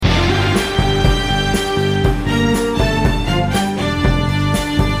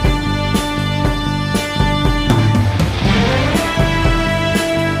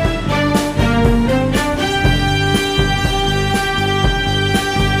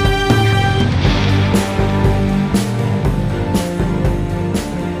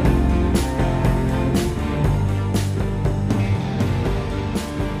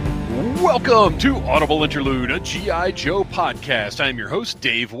Welcome to Audible Interlude, a G.I. Joe podcast. I am your host,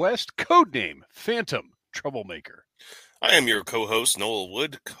 Dave West, codename Phantom Troublemaker. I am your co-host, Noel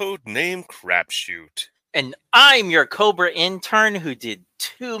Wood, codename Crapshoot. And I'm your Cobra intern who did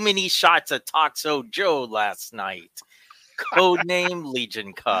too many shots of Toxo Joe last night. Codename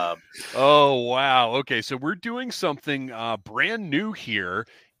Legion Cub. Oh, wow. Okay, so we're doing something brand new here.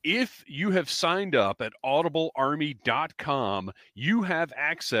 If you have signed up at audiblearmy.com, you have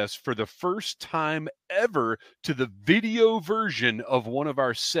access for the first time ever to the video version of one of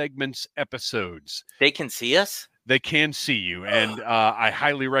our segments episodes. They can see us? They can see you, and I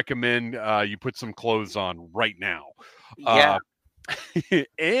highly recommend you put some clothes on right now. Yeah.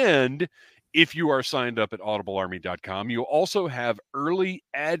 And if you are signed up at audiblearmy.com, you also have early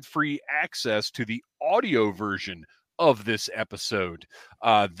ad-free access to the audio version of this episode.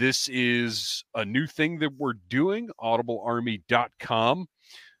 This is a new thing that we're doing. Audiblearmy.com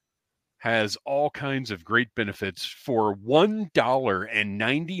has all kinds of great benefits. For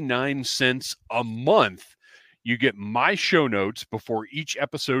 $1.99 a month, you get my show notes before each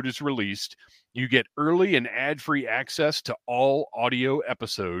episode is released. You get early and ad-free access to all audio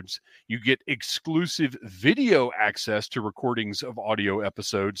episodes. You get exclusive video access to recordings of audio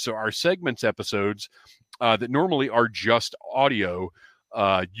episodes. So our segments episodes that normally are just audio,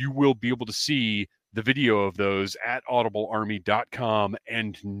 you will be able to see the video of those at audiblearmy.com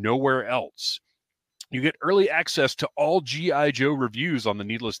and nowhere else. You get early access to all G.I. Joe reviews on the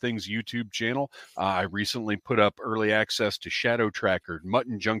Needless Things YouTube channel. I recently put up early access to Shadow Tracker,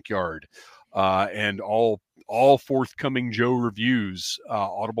 Mutton Junkyard, and all forthcoming Joe reviews.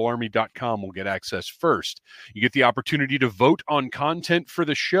 Audiblearmy.com will get access first. You get the opportunity to vote on content for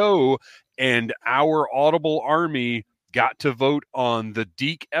the show, and our Audible Army got to vote on the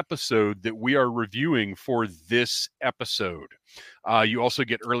Deke episode that we are reviewing for this episode. You also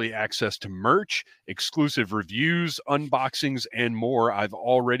get early access to merch, exclusive reviews, unboxings, and more. I've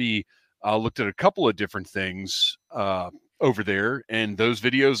already looked at a couple of different things over there, and those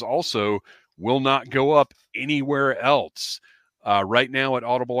videos also will not go up anywhere else. Right now at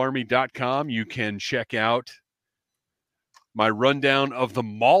audiblearmy.com, you can check out my rundown of the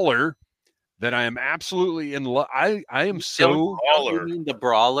Mauler that I am absolutely in love. I am so... You mean the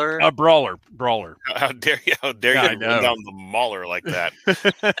Brawler? Brawler. How dare you run down the Mauler like that?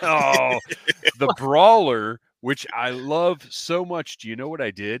 Oh, the Brawler, which I love so much. Do you know what I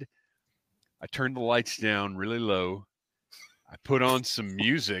did? I turned the lights down really low. I put on some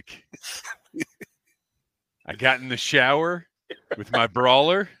music. I got in the shower with my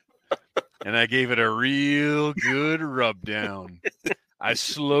Brawler, and I gave it a real good rub down. I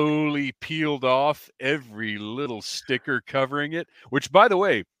slowly peeled off every little sticker covering it, which, by the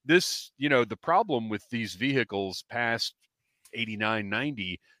way, the problem with these vehicles past 89,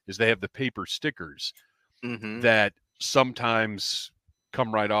 90 is they have the paper stickers that sometimes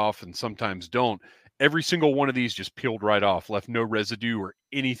come right off and sometimes don't. Every single one of these just peeled right off, left no residue or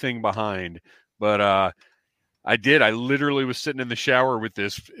anything behind. But I did. I literally was sitting in the shower with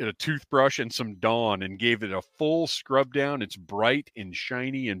a toothbrush and some Dawn and gave it a full scrub down. It's bright and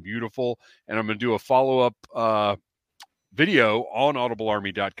shiny and beautiful. And I'm going to do a follow-up video on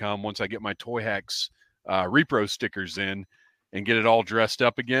audiblearmy.com once I get my Toy Hacks repro stickers in and get it all dressed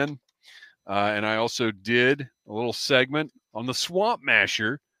up again. And I also did a little segment on the Swamp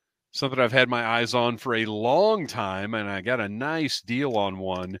Masher, something I've had my eyes on for a long time, and I got a nice deal on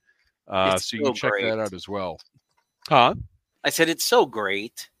one. So you can check that out as well. Huh? I said it's so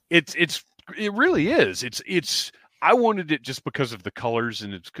great. It really is. It's I wanted it just because of the colors,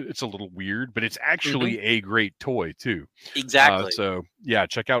 and it's a little weird, but it's actually a great toy too. Exactly. So yeah,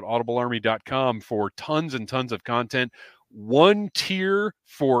 check out audiblearmy.com for tons and tons of content. One tier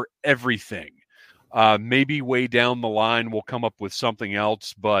for everything. Maybe way down the line we'll come up with something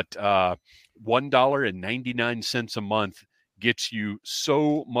else, but $1.99 a month gets you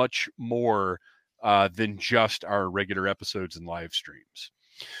so much more than just our regular episodes and live streams.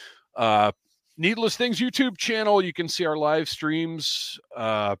 Needless Things YouTube channel, you can see our live streams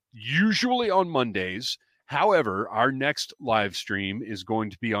usually on Mondays. However, our next live stream is going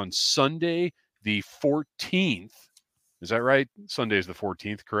to be on Sunday the 14th. Is that right? Sunday is the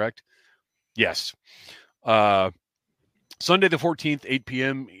 14th, correct? Yes. Sunday the 14th, 8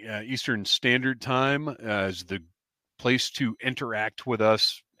 p.m. Eastern Standard Time is the place to interact with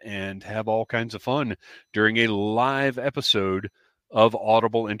us and have all kinds of fun during a live episode of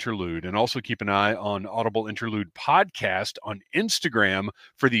Audible Interlude. And also keep an eye on Audible Interlude podcast on Instagram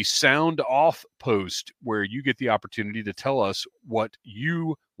for the Sound Off post, where you get the opportunity to tell us what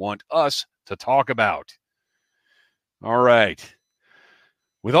you want us to talk about. All right.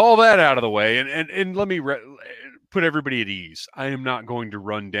 with all that out of the way, and let me put everybody at ease. I am not going to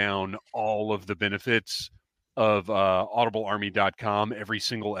run down all of the benefits of audiblearmy.com every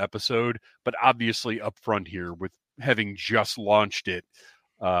single episode, but obviously up front here, with having just launched it,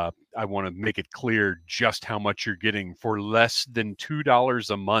 I want to make it clear just how much you're getting for less than $2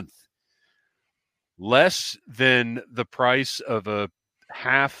 a month. Less than the price of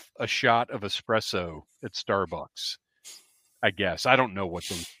half a shot of espresso at Starbucks, I guess. I don't know what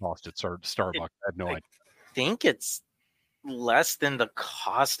things cost at Starbucks. I have no idea. I think it's less than the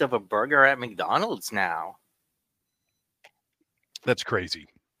cost of a burger at McDonald's now. That's crazy.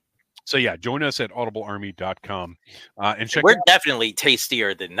 So yeah, join us at audiblearmy.com and check We're out. definitely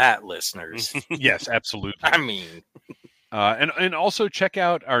tastier than that, listeners. Yes, absolutely. I mean, and also check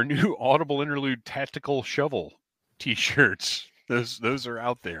out our new Audible Interlude Tactical Shovel t-shirts. Those are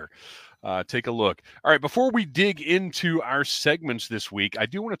out there. Take a look. All right, before we dig into our segments this week, I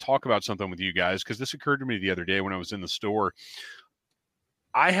do want to talk about something with you guys, because this occurred to me the other day when I was in the store.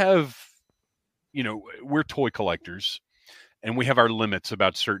 I have, we're toy collectors, and we have our limits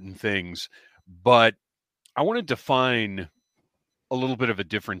about certain things, but I want to define a little bit of a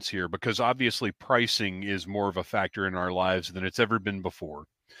difference here, because obviously pricing is more of a factor in our lives than it's ever been before.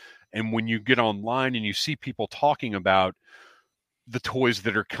 And when you get online and you see people talking about the toys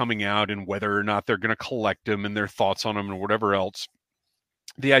that are coming out and whether or not they're going to collect them and their thoughts on them and whatever else,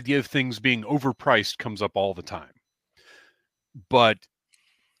 the idea of things being overpriced comes up all the time. But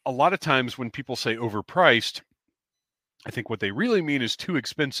a lot of times when people say overpriced, I think what they really mean is too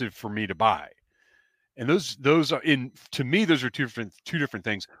expensive for me to buy. And those are, to me, those are two different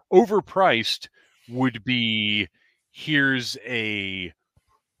things. Overpriced would be, here's a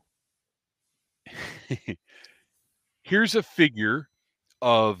figure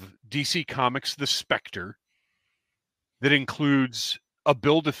of DC Comics the Spectre that includes a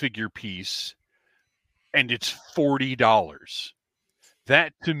Build-A-Figure piece, and it's $40.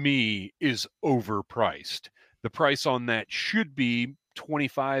 That, to me, is overpriced. The price on that should be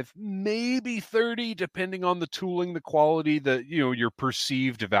 $25, maybe $30, depending on the tooling, the quality, your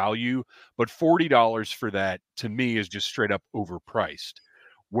perceived value. But $40 for that, to me, is just straight up overpriced.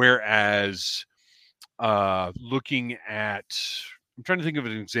 Whereas looking at, I'm trying to think of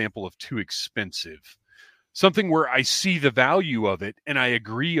an example of too expensive. Something where I see the value of it and I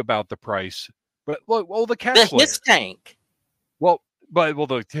agree about the price. But the Cat Slayer. The His Tank. The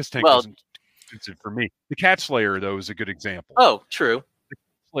His Tank wasn't expensive for me. The Cat Slayer, though, is a good example. Oh, true. The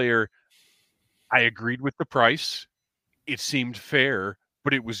Cat Slayer, I agreed with the price. It seemed fair,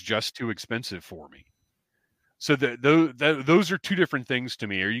 but it was just too expensive for me. So those are two different things to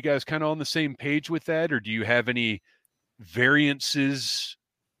me. Are you guys kind of on the same page with that, or do you have any variances,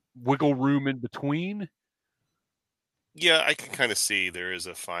 wiggle room in between? Yeah, I can kind of see there is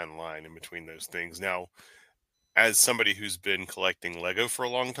a fine line in between those things. Now, as somebody who's been collecting Lego for a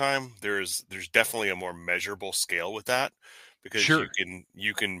long time, there's definitely a more measurable scale with that, because Sure.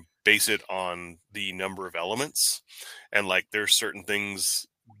 you can base it on the number of elements, and like there's certain things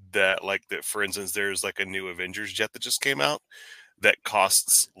that, for instance, there's like a new Avengers jet that just came out that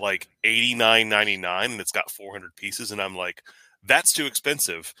costs like $89.99 and it's got 400 pieces, and I'm like, that's too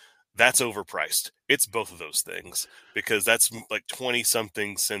expensive. That's overpriced. It's both of those things, because that's like 20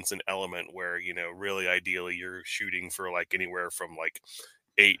 something cents an element, where, really ideally you're shooting for like anywhere from like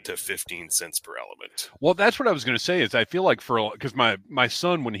 8 to 15 cents per element. Well, that's what I was going to say, is I feel like because my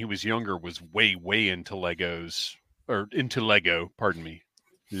son, when he was younger, was way into Lego, pardon me,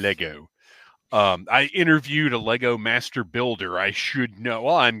 Lego. I interviewed a Lego master builder. I should know.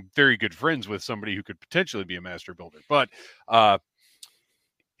 Well, I'm very good friends with somebody who could potentially be a master builder, but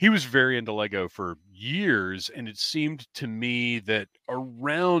he was very into Lego for years, and it seemed to me that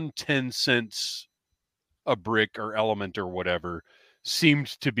around 10 cents a brick or element or whatever seemed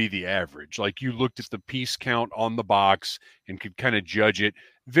to be the average. Like, you looked at the piece count on the box and could kind of judge it,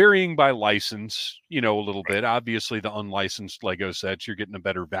 varying by license, a little bit. Obviously, the unlicensed Lego sets, you're getting a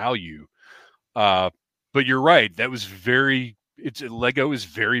better value. But you're right. That was Lego is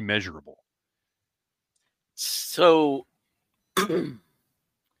very measurable. So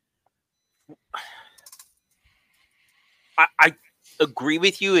I agree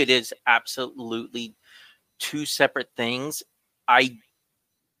with you. It is absolutely two separate things. I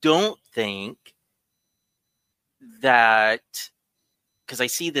don't think that, because I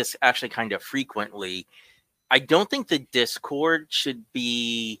see this actually kind of frequently, I don't think the Discord should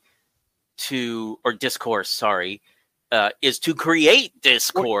be discourse, is to create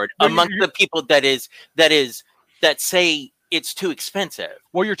discord amongst the people that say it's too expensive.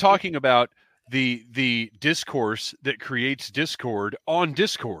 Well, you're talking about the discourse that creates discord on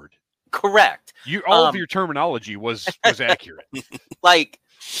Discord. Correct. All of your terminology was accurate. Like,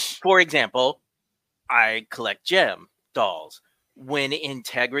 for example, I collect gem dolls. When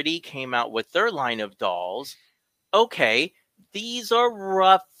Integrity came out with their line of dolls, okay, these are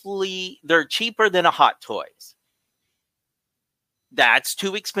they're cheaper than a Hot Toys. That's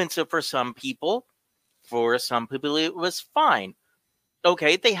too expensive for some people. For some people, it was fine.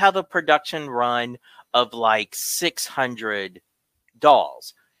 Okay, they have a production run of like 600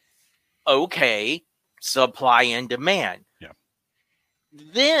 dolls. Okay, supply and demand. Yeah.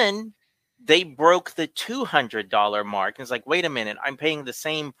 Then they broke the $200 mark. And it's like, wait a minute, I'm paying the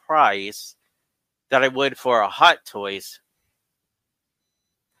same price that I would for a Hot Toys.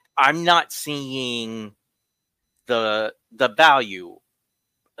 I'm not seeing the value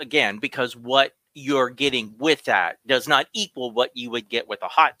again, because what you're getting with that does not equal what you would get with a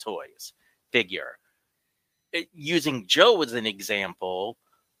Hot Toys figure. Using Joe as an example,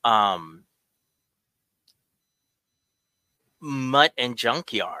 Mutt and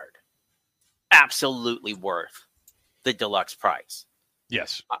Junkyard, absolutely worth the deluxe price.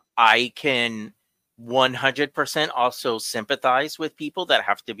 Yes. I can 100% also sympathize with people that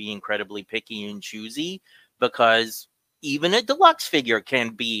have to be incredibly picky and choosy, because even a deluxe figure can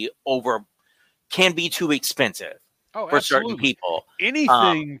be too expensive for certain people.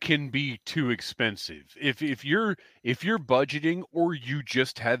 Anything can be too expensive. If you're budgeting, or you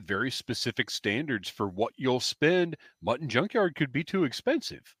just have very specific standards for what you'll spend, Mutt and Junkyard could be too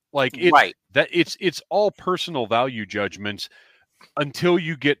expensive. Like it's all personal value judgments until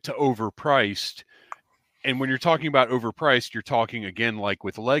you get to overpriced. And when you're talking about overpriced, you're talking again, like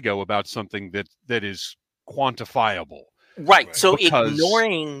with Lego, about something that is quantifiable. Right. So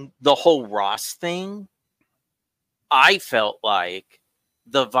ignoring the whole Ross thing, I felt like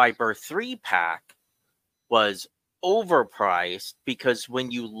the Viper 3-pack was overpriced, because when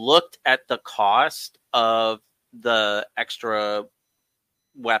you looked at the cost of the extra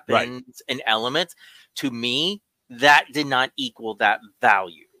weapons and elements, to me, that did not equal that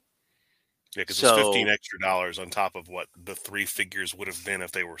value. Yeah, because it's $15 extra on top of what the 3 figures would have been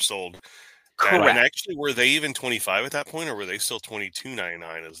if they were sold. Correct. And actually, were they even 25 at that point, or were they still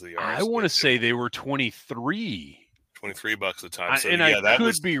 $22.99 as the I want to say they were 23. $23 a time. So I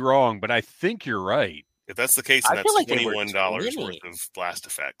could be wrong, but I think you're right. If that's the case, then that's like $21 worth of blast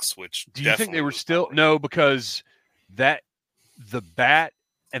effects. Which do you think they were still no? Because the Bat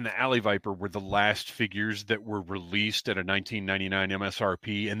and the Alley Viper were the last figures that were released at a $19.99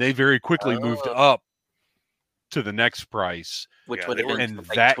 MSRP, and they very quickly moved up to the next price, which would have been, and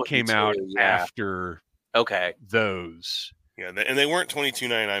like that came out after those. Yeah, and they weren't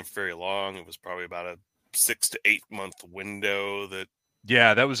 $22.99 for very long. It was probably about a 6 to 8 month window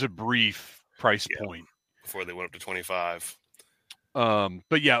that was a brief price point before they went up to 25.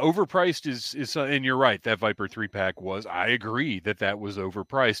 But yeah, overpriced is and you're right, that Viper 3-pack was, I agree that was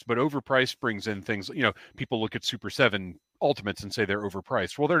overpriced, but overpriced brings in things, people look at Super 7 Ultimates and say they're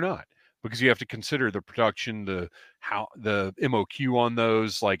overpriced. Well, they're not, because you have to consider the production, the MOQ on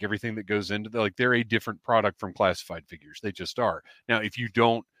those, like everything that goes into they're a different product from classified figures. They just are. Now, if you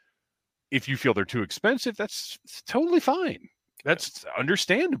feel they're too expensive, that's totally fine. That's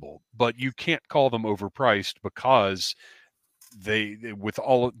understandable, but you can't call them overpriced, because they with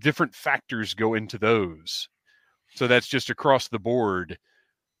all different factors go into those. So that's just across the board.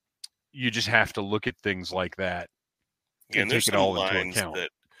 You just have to look at things like that and take it all into account.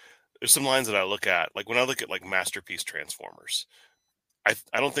 There's some lines that I look at, like when I look at like Masterpiece Transformers, I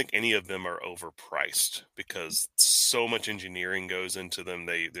don't think any of them are overpriced, because so much engineering goes into them.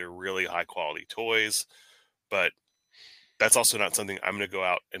 They're really high quality toys, but that's also not something I'm going to go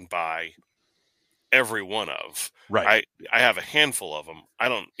out and buy every one of. Right. I have a handful of them. I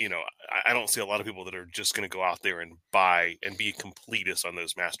don't see a lot of people that are just going to go out there and buy and be completists on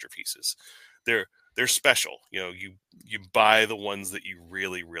those masterpieces. They're special. You buy the ones that you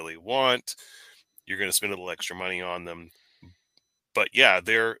really, really want. You're going to spend a little extra money on them. But yeah,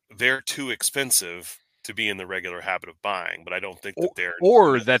 they're too expensive to be in the regular habit of buying, but I don't think that they're...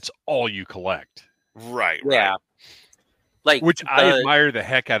 Or that's all you collect. Right. Yeah. Right. Which I admire the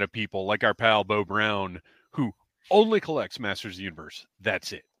heck out of people like our pal Bo Brown, who only collects Masters of the Universe.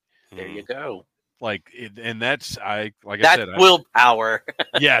 That's it. There you go. And that's, I said, that's willpower.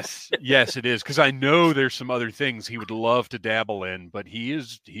 Yes, it is. Because I know there's some other things he would love to dabble in, but he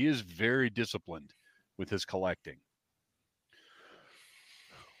is very disciplined with his collecting.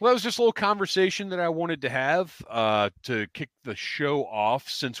 Well, that was just a little conversation that I wanted to have to kick the show off,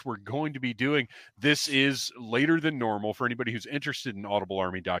 since we're going to be doing this is later than normal for anybody who's interested in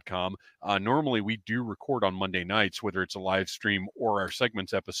audiblearmy.com. Normally, we do record on Monday nights, whether it's a live stream or our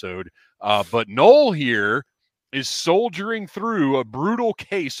segments episode. But Noel here is soldiering through a brutal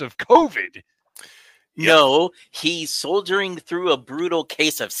case of COVID. No, he's soldiering through a brutal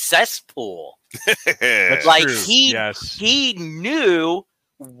case of cesspool. That's like true. He knew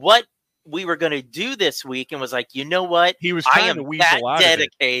what we were going to do this week and was like, you know what? He was trying to weasel out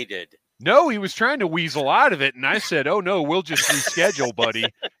dedicated. Of it. No, he was trying to weasel out of it, and I said, "Oh no, we'll just reschedule, buddy."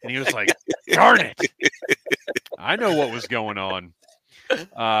 And he was like, "Darn it!" I know what was going on.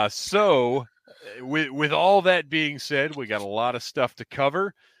 So, with all that being said, we got a lot of stuff to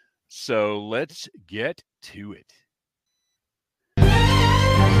cover. So let's get to it.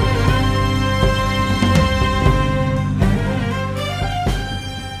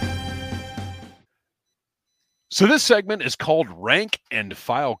 So this segment is called Rank and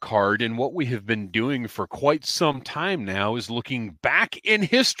File Card, and what we have been doing for quite some time now is looking back in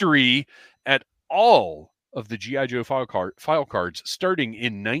history at all of the G.I. Joe file cards starting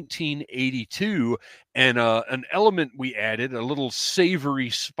in 1982. And an element we added, a little savory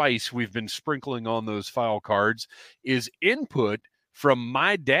spice we've been sprinkling on those file cards, is input from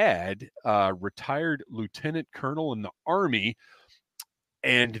my dad, retired lieutenant colonel in the Army.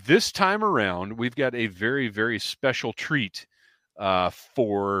 And this time around, we've got a very, very special treat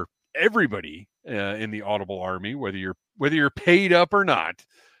for everybody in the Audible Army, whether you're paid up or not.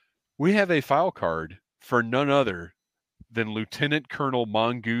 We have a file card for none other than Lieutenant Colonel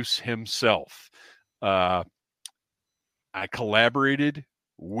Mongoose himself. I collaborated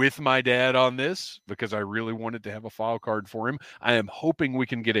with my dad on this because I really wanted to have a file card for him. I am hoping we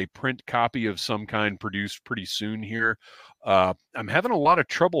can get a print copy of some kind produced pretty soon here. I'm having a lot of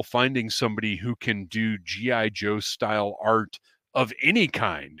trouble finding somebody who can do G.I. Joe style art of any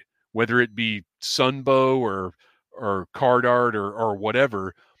kind, whether it be Sunbow or card art or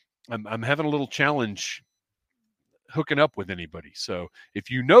whatever. I'm having a little challenge hooking up with anybody. So if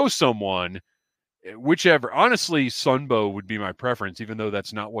you know someone, whichever, honestly, Sunbow would be my preference, even though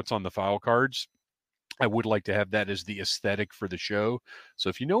that's not what's on the file cards. I would like to have that as the aesthetic for the show. So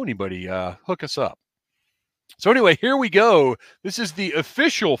if you know anybody, hook us up. So anyway, here we go. This is the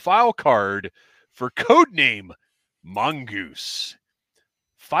official file card for Codename Mongoose.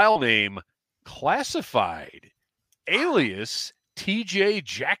 File name Classified. Alias TJ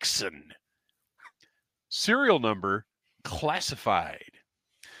Jackson. Serial number Classified.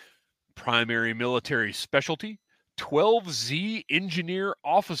 Primary military specialty, 12Z engineer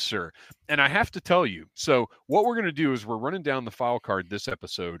officer. And I have to tell you, so what we're going to do is we're running down the file card this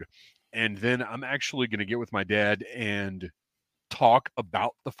episode, and then I'm actually going to get with my dad and talk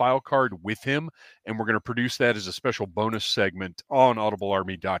about the file card with him, and we're going to produce that as a special bonus segment on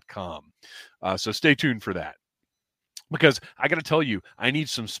audiblearmy.com. So stay tuned for that. Because I got to tell you, I need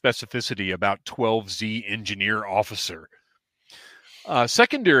some specificity about 12Z engineer officer.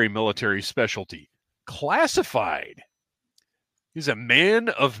 Secondary military specialty, classified. He's a man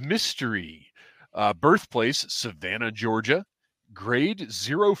of mystery. Birthplace, Savannah, Georgia. Grade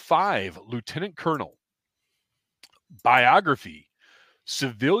 05, lieutenant colonel. Biography,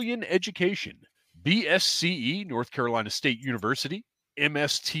 civilian education, BSCE, North Carolina State University.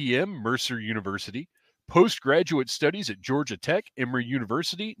 MSTM, Mercer University. Postgraduate studies at Georgia Tech, Emory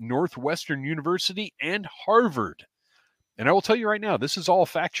University, Northwestern University, and Harvard. And I will tell you right now, this is all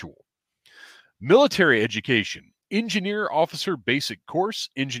factual. Military education, Engineer Officer Basic Course,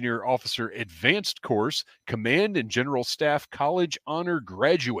 Engineer Officer Advanced Course, Command and General Staff College Honor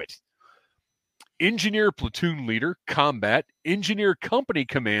Graduate. Engineer Platoon Leader, Combat, Engineer Company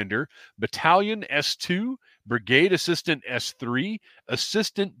Commander, Battalion S2, Brigade Assistant S3,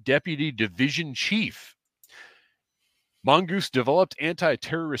 Assistant Deputy Division Chief. Mongoose developed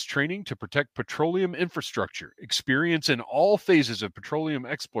anti-terrorist training to protect petroleum infrastructure, experience in all phases of petroleum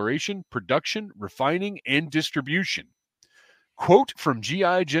exploration, production, refining, and distribution. Quote from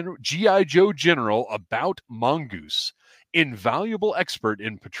G.I. Joe General about Mongoose: invaluable expert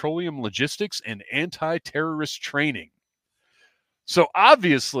in petroleum logistics and anti-terrorist training. So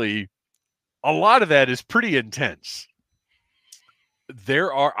obviously, a lot of that is pretty intense.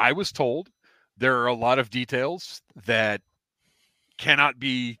 I was told, there are a lot of details that cannot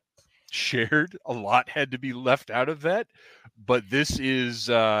be shared. A lot had to be left out of that. But this is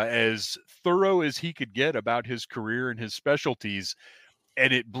as thorough as he could get about his career and his specialties.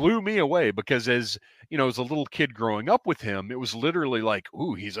 And it blew me away because, as you know, as a little kid growing up with him, it was literally like,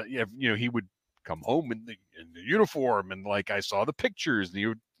 ooh, he would come home in the uniform, and like I saw the pictures, and he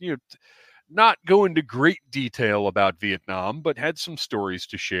would, not go into great detail about Vietnam, but had some stories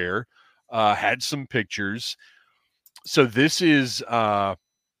to share, had some pictures. So this is a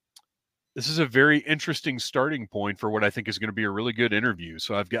very interesting starting point for what I think is going to be a really good interview.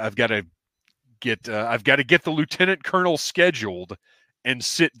 So I've got to get the lieutenant colonel scheduled and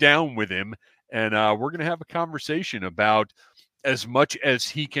sit down with him, and we're going to have a conversation about as much as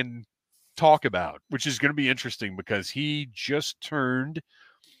he can talk about, which is going to be interesting because he just turned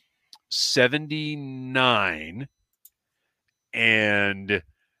 79, and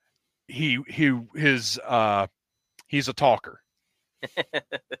he's a talker.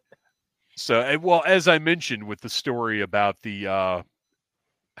 So, well, as I mentioned with the story about the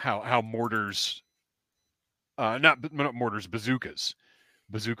how mortars, not mortars, bazookas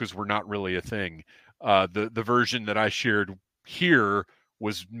were not really a thing. The version that I shared here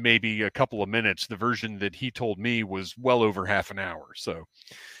was maybe a couple of minutes. The version that he told me was well over half an hour. So,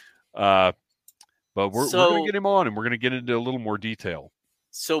 but we're going to get him on, and we're going to get into a little more detail.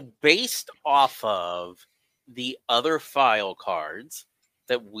 So based off of the other file cards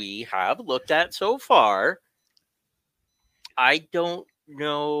that we have looked at so far, I don't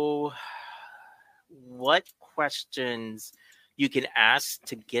know what questions you can ask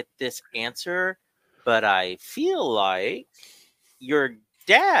to get this answer, but I feel like your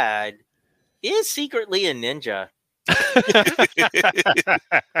dad is secretly a ninja.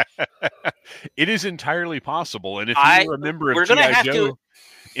 It is entirely possible, and if you were a member of G.I. Joe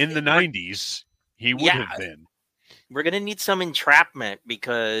in the 90s, he would have been. We're going to need some entrapment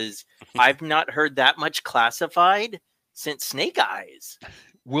because I've not heard that much classified since Snake Eyes.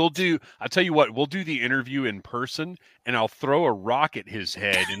 I'll tell you what, we'll do the interview in person, and I'll throw a rock at his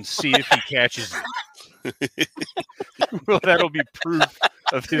head and see if he catches it. Well, that'll be proof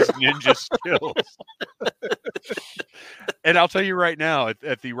of his ninja skills. And I'll tell you right now,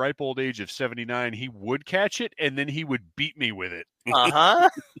 at the ripe old age of 79, he would catch it, and then he would beat me with it. Uh-huh.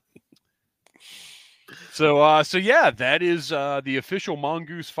 So yeah, that is the official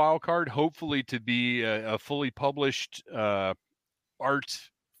Mongoose file card, hopefully to be a fully published art,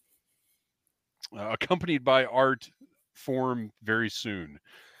 accompanied by art form very soon.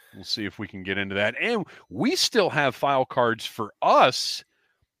 We'll see if we can get into that. And we still have file cards for us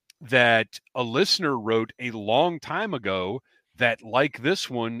that a listener wrote a long time ago that, like this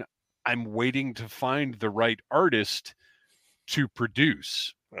one, I'm waiting to find the right artist to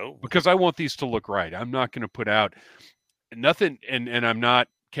produce. Oh. Because I want these to look right. I'm not going to put out nothing, and I'm not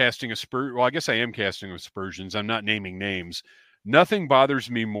casting well, I guess I am casting aspersions. I'm not naming names. Nothing bothers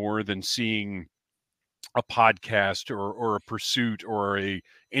me more than seeing a podcast or a pursuit or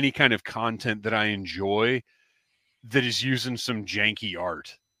any kind of content that I enjoy that is using some janky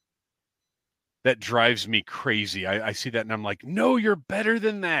art. That drives me crazy. I see that and I'm like, no, you're better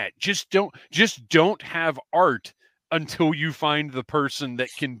than that. Just don't have art until you find the person that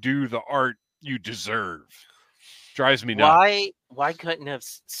can do the art you deserve. Drives me nuts. Why couldn't have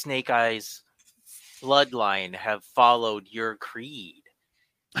Snake Eyes bloodline have followed your creed?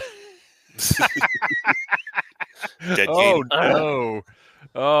 Oh no.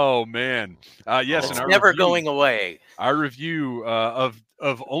 Oh man. Yes, it's never going away. Our review of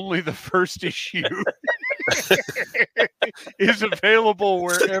only the first issue is available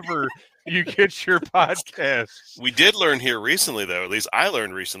wherever you get your podcasts. We did learn here recently, though, at least I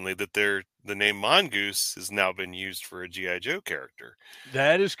learned recently, that the name Mongoose has now been used for a G.I. Joe character.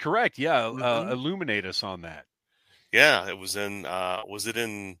 That is correct. Yeah. Illuminate us on that. Yeah, it was in, was it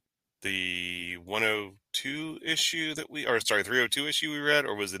in the 102 issue 302 issue we read,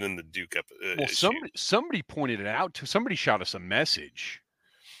 or was it in the Duke issue? Somebody pointed it out somebody shot us a message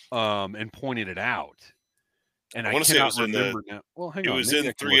and pointed it out. And I cannot remember now. Well, hang on. It was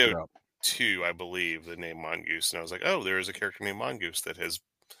in 302, I believe, the name Mongoose. And I was like, oh, there is a character named Mongoose that has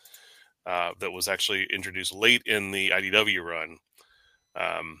that was actually introduced late in the IDW run.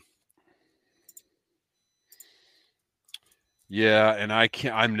 Yeah, and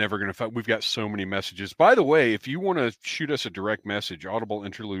I'm never going to find. We've got so many messages. By the way, if you want to shoot us a direct message, Audible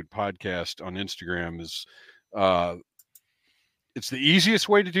Interlude Podcast on Instagram is it's the easiest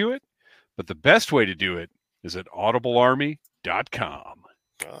way to do it, but the best way to do it is at audiblearmy.com.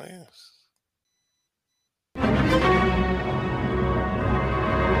 Oh, yes.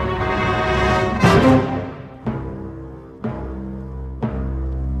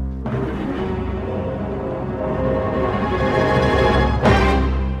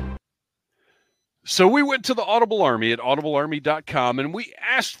 So we went to the Audible Army at audiblearmy.com and we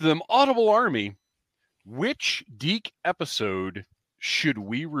asked them, Audible Army, which Deke episode should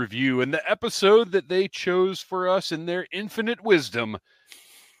we review? And the episode that they chose for us in their infinite wisdom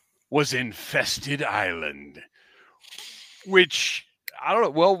was Infested Island, which I don't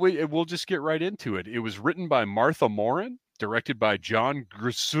know. Well, we'll just get right into it. It was written by Martha Morin, directed by John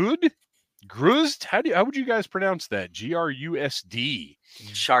Grusd. Grusd? How would you guys pronounce that? Grusd.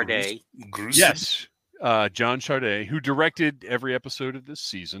 Charday. Yes. John Charday, who directed every episode of this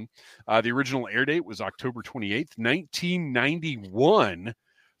season. The original air date was October 28th, 1991.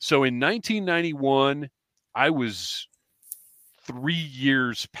 So in 1991, I was 3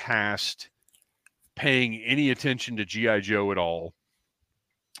 years past paying any attention to G.I. Joe at all.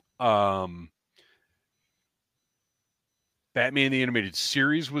 Batman the Animated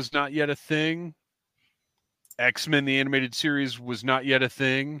Series was not yet a thing. X-Men the Animated Series was not yet a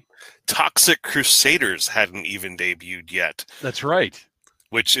thing. Toxic Crusaders hadn't even debuted yet. That's right.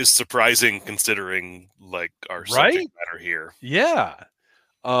 Which is surprising considering like our subject matter here. Yeah.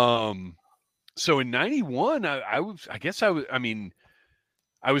 So in 91, I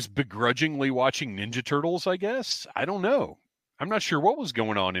was begrudgingly watching Ninja Turtles, I guess. I don't know. I'm not sure what was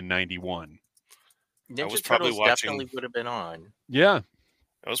going on in 91. Ninja Turtles definitely would have been on. Yeah.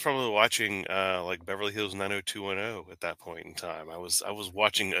 I was probably watching like Beverly Hills 90210 at that point in time. I was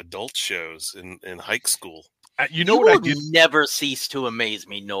watching adult shows in high school. You know what I did? Never cease to amaze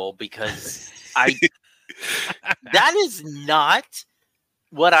me, Noel, because that is not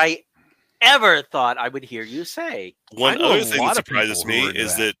what I ever thought I would hear you say. One other thing that surprises me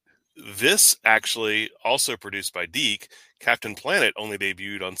is that this actually also produced by Deke. Captain Planet only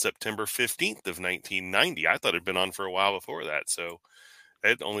debuted on September 15th of 1990. I thought it had been on for a while before that, so it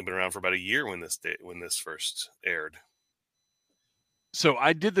had only been around for about a year when this first aired. So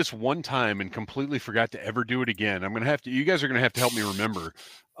I did this one time and completely forgot to ever do it again. You guys are going to have to help me remember.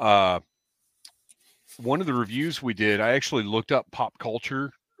 One of the reviews we did, I actually looked up pop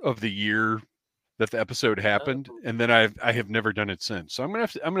culture of the year that the episode happened, and then I have never done it since. So I'm gonna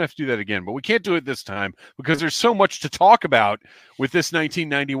have to do that again, but we can't do it this time because there's so much to talk about with this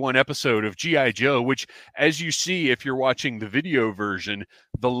 1991 episode of G.I. Joe, which, as you see if you're watching the video version,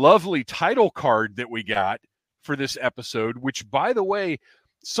 the lovely title card that we got for this episode, which, by the way,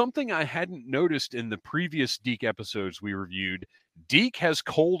 something I hadn't noticed in the previous Deke episodes we reviewed, Deke has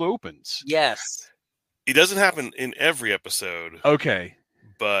cold opens. Yes. It doesn't happen in every episode. Okay.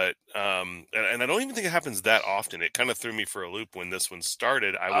 But and I don't even think it happens that often. It kind of threw me for a loop when this one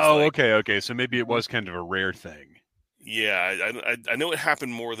started. I was okay. So maybe it was kind of a rare thing. Yeah, I know it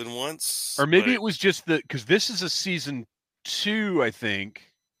happened more than once. Or maybe it was just because this is a season 2, I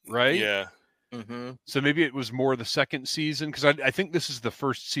think, right? Yeah. Mm-hmm. So maybe it was more the second season, because I think this is the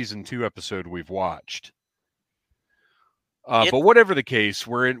first season 2 episode we've watched. But whatever the case,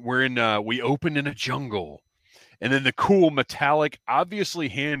 we open in a jungle. And then the cool metallic, obviously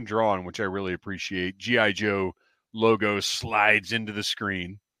hand-drawn, which I really appreciate, G.I. Joe logo slides into the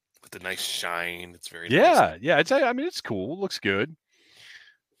screen. With a nice shine. It's very nice. Yeah. It's cool. It looks good.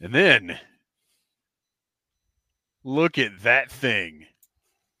 And then, look at that thing.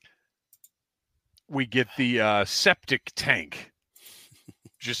 We get the septic tank.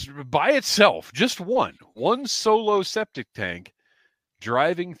 Just by itself. Just one solo septic tank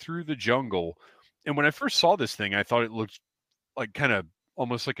driving through the jungle. And when I first saw this thing, I thought it looked like kind of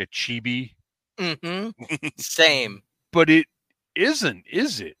almost like a chibi. Mm-hmm. Same. But it isn't,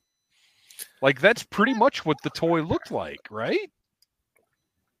 is it? Like, that's pretty much what the toy looked like, right?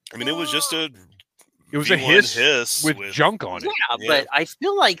 I mean, it was just a hiss with junk on it. Yeah, but I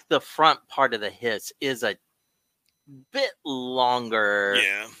feel like the front part of the hiss is a bit longer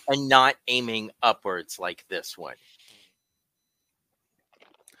and not aiming upwards like this one.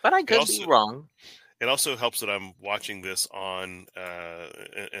 But I could be wrong. It also helps that I'm watching this on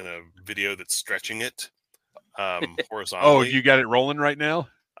in a video that's stretching it horizontally. Oh, you got it rolling right now?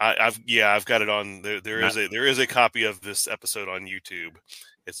 I've got it on. There is a copy of this episode on YouTube.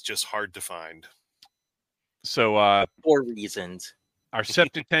 It's just hard to find. So for reasons, our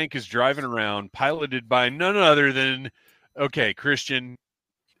septic tank is driving around, piloted by none other than Christian.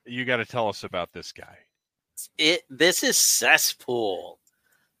 You got to tell us about this guy. This is Cesspool.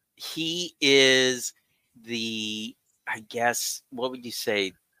 He is I guess, what would you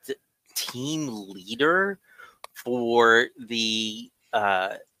say, the team leader for the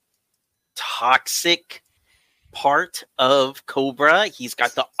toxic part of Cobra. He's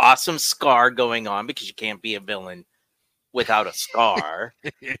got the awesome scar going on because you can't be a villain without a scar.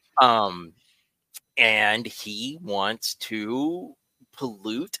 And he wants to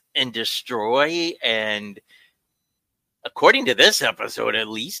pollute and destroy and, according to this episode, at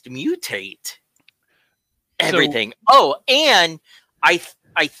least mutate everything. And I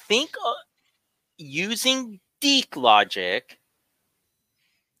think using Deke logic,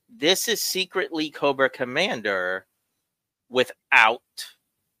 this is secretly Cobra Commander without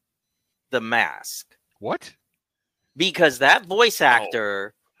the mask. What? Because that voice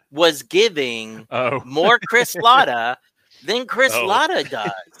actor was giving more Chris Latta than Chris Latta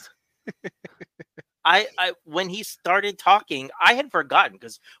does. I when he started talking, I had forgotten,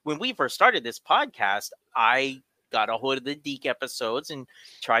 because when we first started this podcast, I got a hold of the Deke episodes and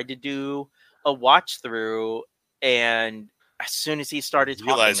tried to do a watch through, and as soon as he started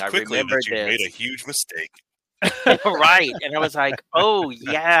talking, I remembered that you made a huge mistake. Right. And I was like, oh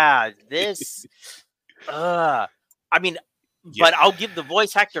yeah, this I mean, but I'll give the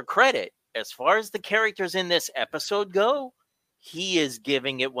voice actor credit. As far as the characters in this episode go, he is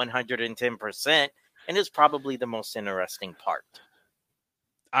giving it 110%, and is probably the most interesting part.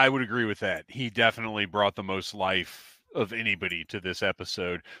 I would agree with that. He definitely brought the most life of anybody to this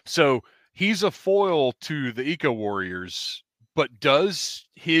episode. So he's a foil to the Eco Warriors, but does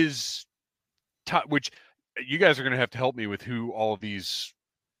his which you guys are going to have to help me with who all of these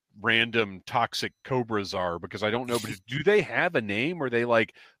random toxic cobras are, because I don't know, but do they have a name? Are they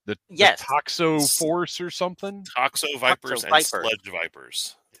like the Toxo Force or something? Toxo Vipers and Sludge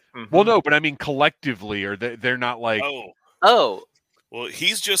Vipers. Mm-hmm. Well, no, but I mean collectively, or they're not like... Oh. Well,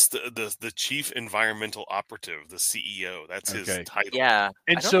 he's just the chief environmental operative, the CEO. That's his title. Yeah.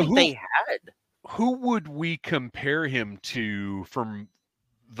 And I don't think they had. Who would we compare him to from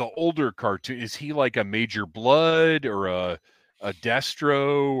the older cartoon? Is he like a Major Blood or a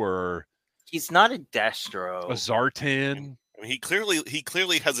Destro, or he's not a Destro, a Zartan? I mean, he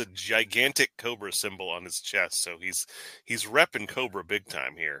clearly has a gigantic Cobra symbol on his chest, so he's repping Cobra big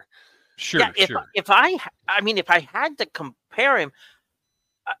time here. Sure, yeah, sure. If I had to compare him,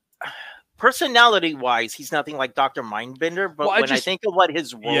 personality wise, he's nothing like Dr. Mindbender. But I think of what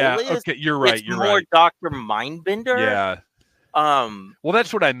his role is, okay, you're right. You're more right. Dr. Mindbender. Yeah. Well,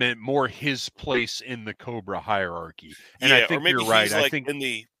 that's what I meant. More his place in the Cobra hierarchy, and I think you're right. Like I think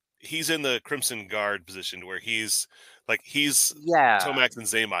he's in the Crimson Guard position where he's Tomax and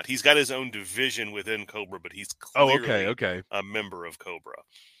Zaymot. He's got his own division within Cobra, but he's clearly a member of Cobra.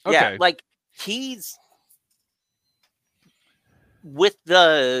 Okay. Yeah, like he's with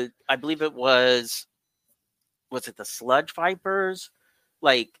the, I believe it was it the Sludge Vipers?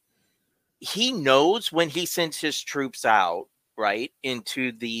 Like, he knows when he sends his troops out, right,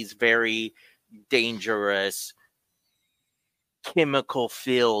 into these very dangerous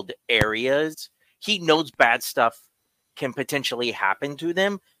chemical-filled areas. He knows bad stuff can potentially happen to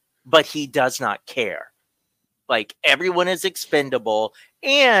them, but he does not care. Like, everyone is expendable,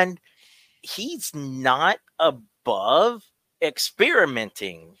 and he's not above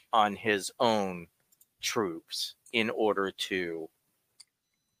experimenting on his own troops in order to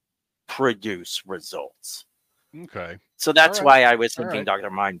produce results. Okay. So that's why I was thinking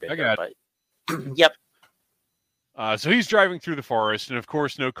Dr. Mindbender. But yep. So he's driving through the forest, and of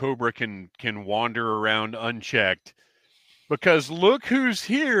course no Cobra can wander around unchecked, because look who's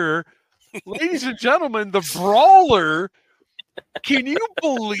here. Ladies and gentlemen, the Brawler. Can you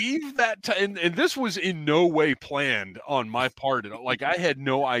believe that? And this was in no way planned on my part. Like, I had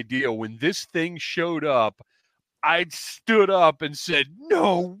no idea. When this thing showed up, I stood up and said,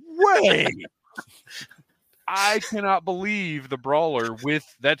 no way. I cannot believe the Brawler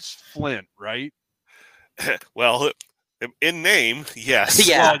that's Flint, right? Well, in name, yes.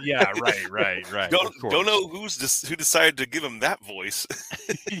 Yeah. Well, yeah, right. Don't know who decided to give him that voice.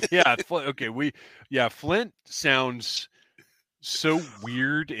 Yeah, okay. Flint sounds so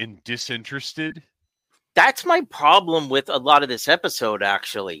weird and disinterested. That's my problem with a lot of this episode,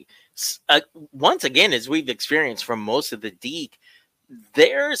 actually. Once again, as we've experienced from most of the Deke,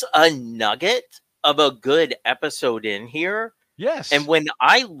 there's a nugget of a good episode in here. Yes. And when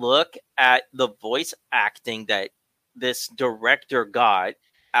I look at the voice acting that this director got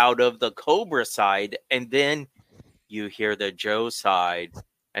out of the Cobra side, and then you hear the Joe side,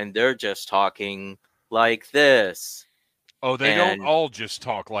 and they're just talking like this. Oh, they don't all just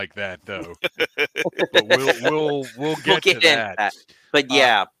talk like that, though. But we'll get to that. But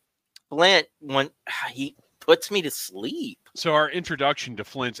yeah, Flint, he puts me to sleep. So our introduction to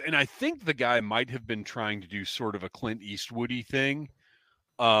Flint's, and I think the guy might have been trying to do sort of a Clint Eastwoody thing.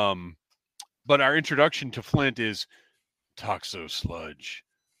 But our introduction to Flint is Toxo Sludge.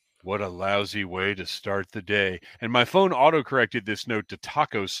 What a lousy way to start the day. And my phone auto-corrected this note to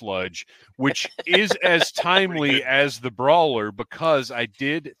Taco Sludge, which is as timely as the Brawler, because I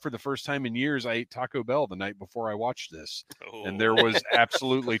did, for the first time in years, I ate Taco Bell the night before I watched this. Oh. And there was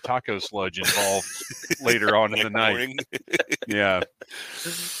absolutely Taco Sludge involved later on in the night. Yeah.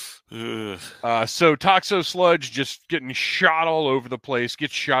 So Toxo Sludge just getting shot all over the place,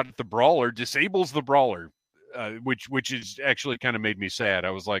 gets shot at the Brawler, disables the Brawler, which is actually kind of made me sad.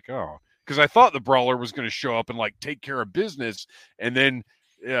 I was like, oh, because I thought the Brawler was going to show up and like take care of business, and then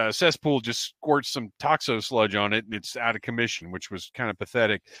Cesspool just squirts some Toxo Sludge on it, and it's out of commission, which was kind of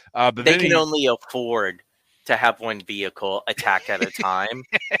pathetic. But they can only afford to have one vehicle attack at a time.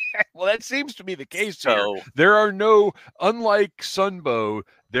 Well, that seems to be the case here. There are no, unlike Sunbow,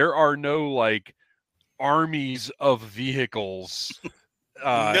 there are no like armies of vehicles.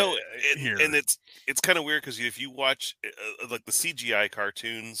 No, here. And it's kind of weird because if you watch like the CGI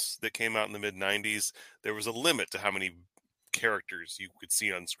cartoons that came out in the mid '90s, there was a limit to how many characters you could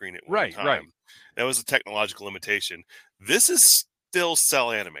see on screen at one time. Right. That was a technological limitation. This is still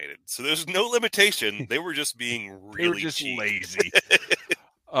cell animated, so there's no limitation. They were just being really cheap. Lazy.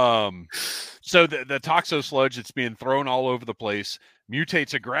 So the Toxo Sludge that's being thrown all over the place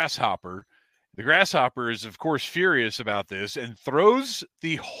mutates a grasshopper. The grasshopper is, of course, furious about this and throws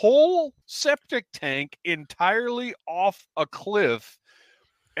the whole septic tank entirely off a cliff.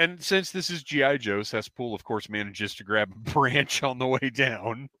 And since this is G.I. Joe, Cesspool, of course, manages to grab a branch on the way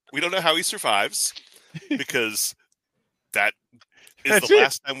down. We don't know how he survives because that's the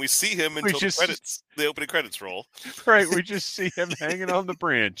last time we see him until the opening credits roll. Right, we just see him hanging on the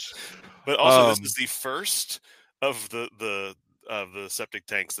branch. But also, this is the first of the septic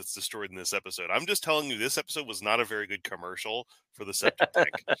tanks that's destroyed in this episode. I'm just telling you, this episode was not a very good commercial for the septic tank.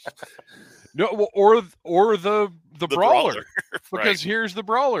 No, or the Brawler. Because right. Here's the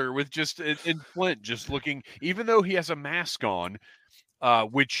Brawler with just in Flint, just looking, even though he has a mask on,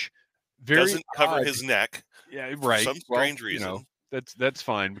 which doesn't cover his neck. Yeah, right. For some strange reason. That's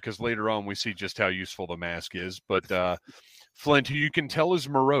fine because later on we see just how useful the mask is. But Flint, who you can tell is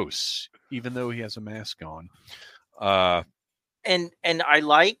morose, even though he has a mask on. And I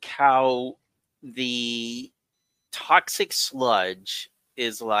like how the toxic sludge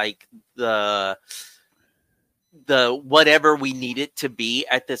is like the whatever we need it to be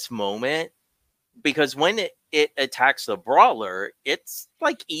at this moment, because when it attacks the Brawler, it's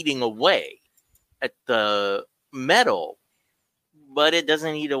like eating away at the metal, but it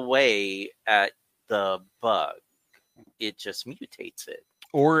doesn't eat away at the bug. It just mutates it.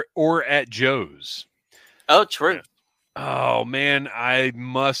 Or at Joe's. Oh, true. Yeah. Oh man, I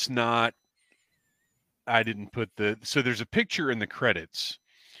didn't put so there's a picture in the credits.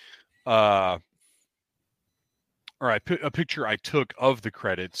 Or I put a picture I took of the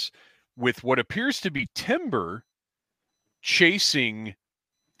credits with what appears to be Timber chasing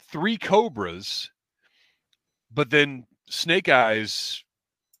 3 cobras, but then Snake Eyes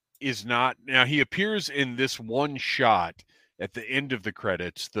is not. Now he appears in this one shot at the end of the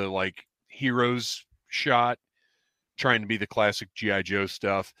credits, the like heroes shot, trying to be the classic G.I. Joe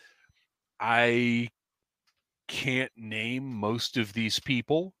stuff. I can't name most of these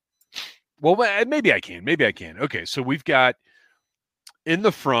people. Well, maybe I can. Okay, so we've got in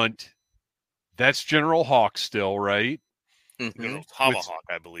the front, that's General Hawk still, right? Mm-hmm. General Tomahawk,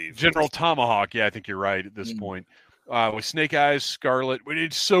 I believe. General Tomahawk, yeah, I think you're right at this point. With Snake Eyes, Scarlet.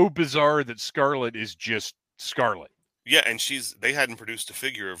 It's so bizarre that Scarlet is just Scarlet. Yeah, and they hadn't produced a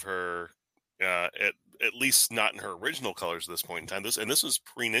figure of her, at least not in her original colors at this point in time. This was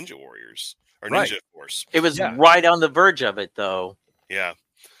pre-Ninja Warriors or Ninja Force. It was right on the verge of it, though. Yeah.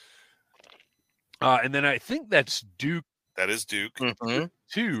 And then I think that's Duke. That is Duke. Mm-hmm.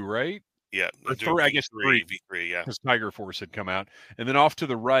 2, right? Yeah. Duke, I guess 3. V3, yeah. Because Tiger Force had come out. And then off to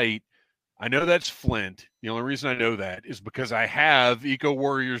the right, I know that's Flint. The only reason I know that is because I have Eco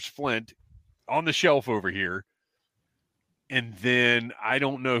Warriors Flint on the shelf over here. And then I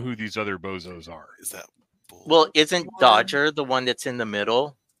don't know who these other bozos are. Is that Well, isn't Dodger the one that's in the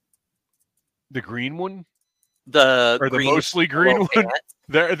middle? The green one? The mostly green one?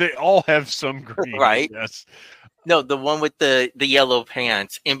 They all have some green, right? Yes. No, the one with the yellow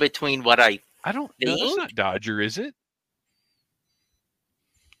pants in between what I don't know. It's not Dodger, is it?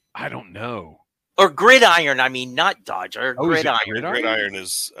 I don't know. Or Gridiron, I mean, not Dodger. Oh, Gridiron. Gridiron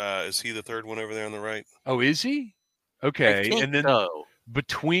is he the third one over there on the right? Oh, is he? Okay. And then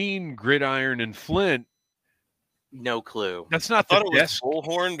between Gridiron and Flint, no clue. That's not I thought it was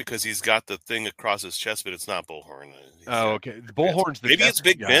Bullhorn because he's got the thing across his chest, but it's not Bullhorn. Okay. The Bullhorn's the maybe it's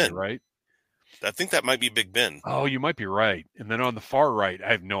Big guy, Ben, right? I think that might be Big Ben. Oh, you might be right. And then on the far right,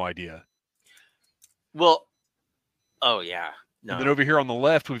 I have no idea. Well, oh yeah. No. And then over here on the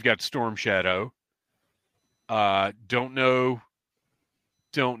left, we've got Storm Shadow. Don't know.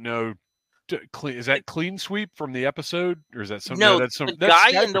 Is that Clean Sweep from the episode, or is that something? No, that's the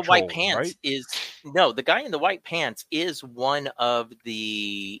guy in the white pants, right? The guy in the white pants is one of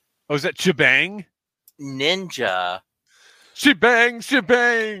the Oh, is that Shebang? Ninja. Shebang,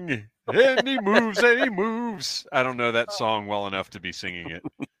 shebang. And he moves. I don't know that song well enough to be singing it.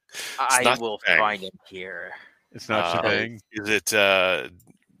 I will find it here. It's not Shebang. Is it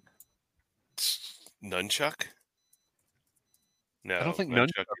Nunchuck? No, I don't think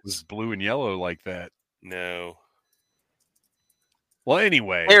Nunchuck was blue and yellow like that. No. Well,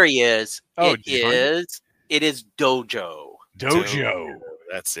 anyway. There he is. Oh, it is Dojo. Dojo.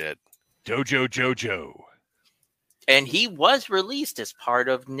 That's it. Dojo Jojo. And he was released as part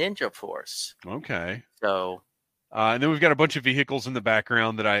of Ninja Force. Okay. So. And then we've got a bunch of vehicles in the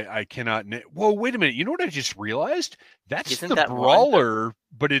background that I cannot. Whoa, wait a minute. You know what I just realized? That's the Brawler,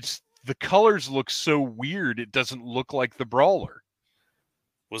 but the colors look so weird. It doesn't look like the Brawler.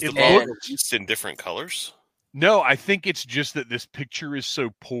 Was the Brawler released in different colors? No, I think it's just that this picture is so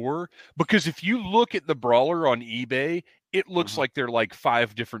poor. Because if you look at the Brawler on eBay, it looks like they're like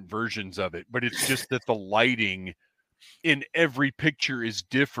 5 different versions of it. But it's just that the lighting in every picture is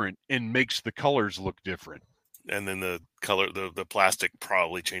different and makes the colors look different. And then the color, the plastic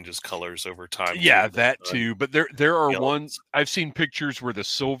probably changes colors over time. Yeah, that too. But there are ones I've seen pictures where the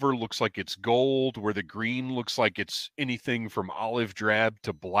silver looks like it's gold, where the green looks like it's anything from olive drab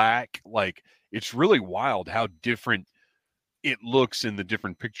to black. Like, it's really wild how different it looks in the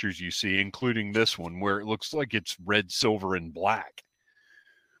different pictures you see, including this one where it looks like it's red, silver, and black.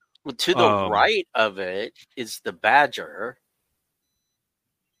 Well, to the right of it is the Badger.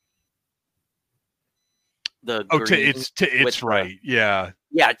 To its right, yeah,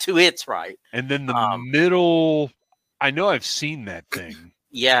 to its right, and then the middle. I know I've seen that thing.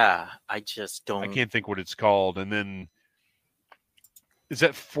 Yeah, I just don't. I can't think what it's called. And then is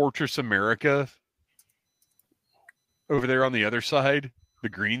that Fortress America over there on the other side? The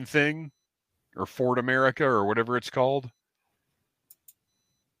green thing, or Fort America, or whatever it's called.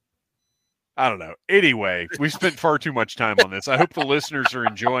 I don't know. Anyway, we spent far too much time on this. I hope the listeners are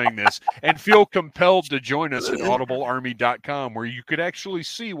enjoying this and feel compelled to join us at audiblearmy.com, where you could actually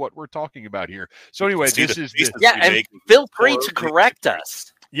see what we're talking about here. So anyway, and feel free to correct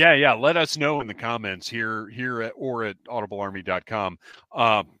us. Yeah. Let us know in the comments here or at audiblearmy.com.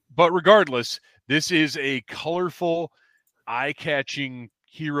 But regardless, this is a colorful, eye-catching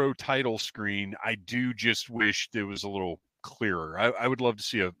hero title screen. I do just wish there was a little clearer. I would love to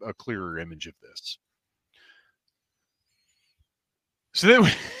see a clearer image of this. So then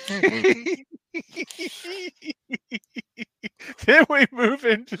we move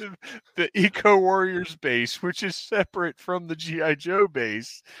into the Eco Warriors base, which is separate from the G.I. Joe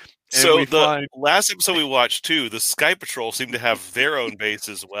base. So last episode we watched too, the Sky Patrol seemed to have their own base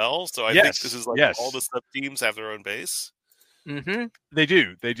as well. So I think this is like all the sub teams have their own base. Mm-hmm. They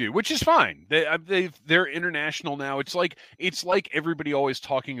do, which is fine. They're international now. It's like everybody always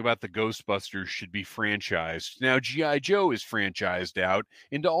talking about the Ghostbusters should be franchised. Now G.I. Joe is franchised out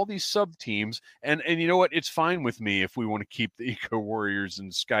into all these sub teams, and you know what? It's fine with me if we want to keep the Eco Warriors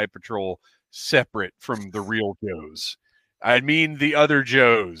and Sky Patrol separate from the real Joes. I mean the other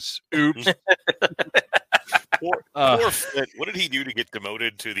Joes. Oops. Poor Flint. What did he do to get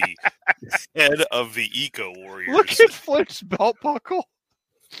demoted to the head of the Eco Warriors? Look at Flint's belt buckle.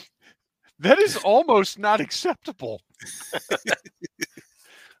 That is almost not acceptable.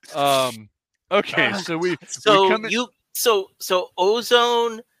 Okay, so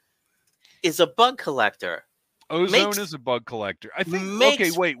Ozone is a bug collector. Ozone is a bug collector. I think.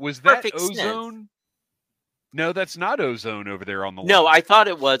 Okay, wait. Was that Ozone? Sense. No, that's not Ozone over there on the line. No, I thought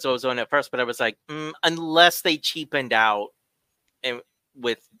it was Ozone at first, but I was like, unless they cheapened out and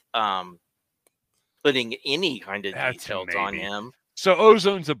with putting any kind of details on him. So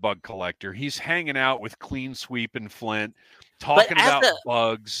Ozone's a bug collector. He's hanging out with Clean Sweep and Flint, talking about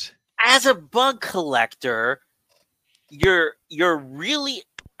bugs. As a bug collector, you're really.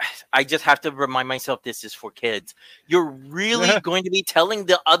 I just have to remind myself this is for kids. You're really going to be telling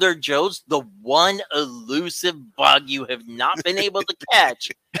the other Joes the one elusive bug you have not been able to catch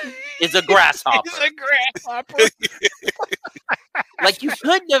is a grasshopper. It's a grasshopper. Like, you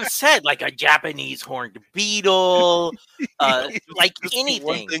couldn't have said like a Japanese horned beetle, like anything.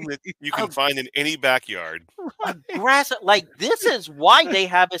 One thing that you can find in any backyard. A like this is why they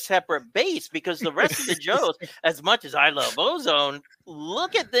have a separate base, because the rest of the Joes, as much as I love Ozone,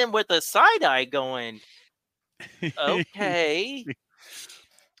 look at them with a side eye going, okay.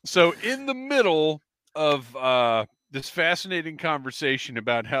 So in the middle of this fascinating conversation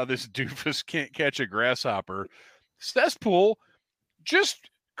about how this doofus can't catch a grasshopper, Cesspool just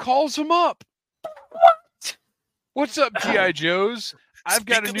calls him up. What? What's up, G.I. Joes? I've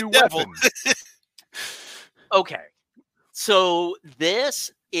got a new weapon. Okay. So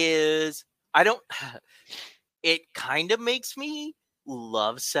this is it kind of makes me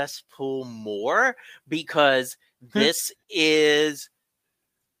love Cesspool more because this is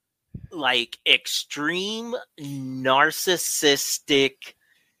like extreme narcissistic,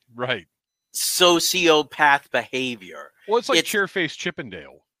 right, sociopath behavior. Well, it's like Chairface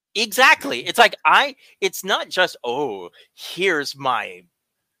Chippendale. Exactly. It's like it's not just, oh, here's my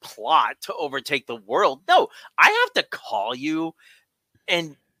plot to overtake the world. No, I have to call you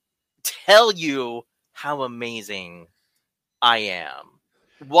and tell you how amazing I am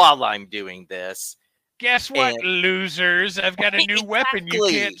while I'm doing this. Guess what, losers? I've got a new weapon you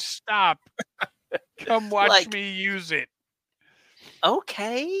can't stop. Come watch me use it.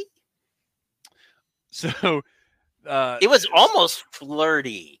 Okay. So it was almost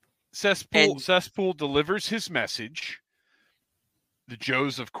flirty. Cesspool delivers his message. The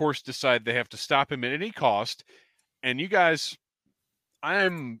Joes, of course, decide they have to stop him at any cost. And you guys,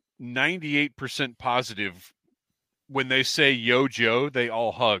 I'm 98% positive when they say "Yo, Joe," they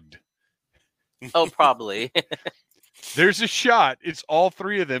all hugged. Oh, probably. There's a shot. It's all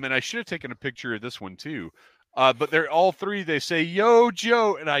three of them, and I should have taken a picture of this one too. But they're all three. They say "Yo,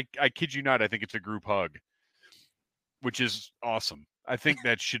 Joe," and I kid you not, I think it's a group hug, which is awesome. I think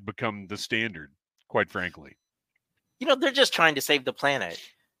that should become the standard, quite frankly. You know, they're just trying to save the planet.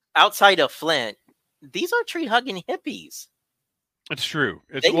 Outside of Flint, these are tree-hugging hippies. It's true.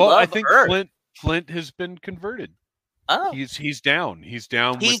 I think Earth. Flint has been converted. Oh. He's down. He's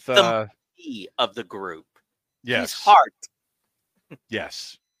down with the of the group. Yes. He's heart.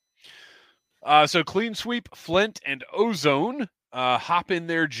 Yes. So Clean Sweep, Flint, and Ozone hop in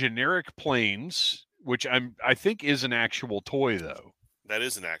their generic planes, which I think is an actual toy, though. That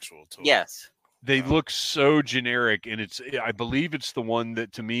is an actual toy. Yes. They look so generic, and I believe it's the one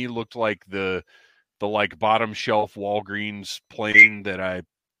that to me looked like the like bottom shelf Walgreens plane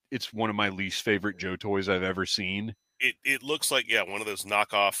it's one of my least favorite Joe toys I've ever seen. It looks like, one of those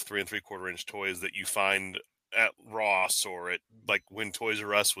knockoff 3 3/4 inch toys that you find at Ross or at like when Toys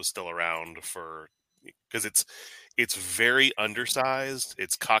R Us was still around because it's very undersized.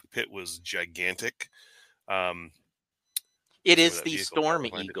 Its cockpit was gigantic. It is the Storm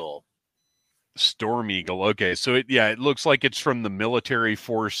Eagle. Storm Eagle. Okay, so it looks like it's from the military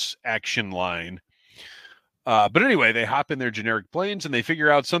force action line. But anyway, they hop in their generic planes and they figure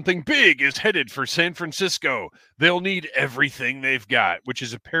out something big is headed for San Francisco. They'll need everything they've got, which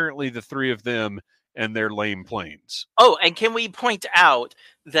is apparently the three of them and their lame planes. Oh, and can we point out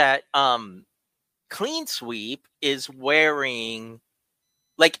that Clean Sweep is wearing,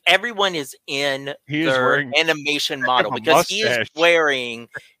 like, everyone is in their animation model because he is wearing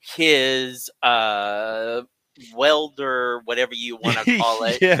his welder, whatever you want to call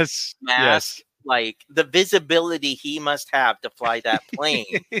it, mask. Yes. Like, the visibility he must have to fly that plane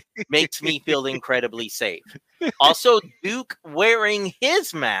makes me feel incredibly safe. Also, Duke wearing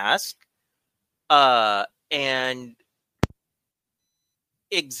his mask and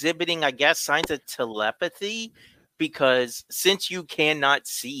exhibiting, I guess, signs of telepathy, because since you cannot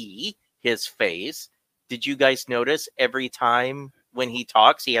see his face, did you guys notice every time when he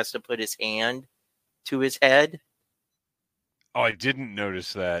talks, he has to put his hand to his head? Oh, I didn't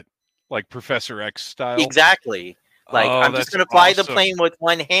notice that. Like Professor X style? Exactly. Like, I'm just going to fly the plane with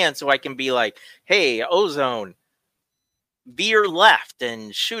one hand so I can be like, hey, Ozone, veer left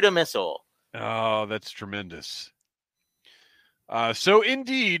and shoot a missile. Oh, that's tremendous. So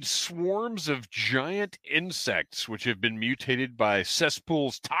indeed, swarms of giant insects, which have been mutated by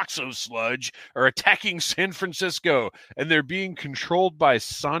Cesspool's toxo sludge, are attacking San Francisco, and they're being controlled by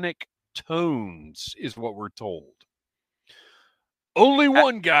sonic tones, is what we're told. Only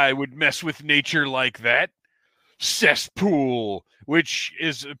one guy would mess with nature like that, Cesspool, which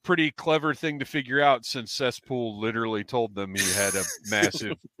is a pretty clever thing to figure out since Cesspool literally told them he had a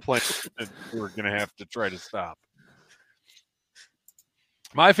massive plane that we were going to have to try to stop.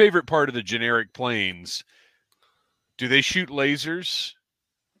 My favorite part of the generic planes, do they shoot lasers?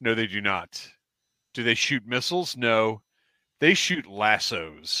 No, they do not. Do they shoot missiles? No. They shoot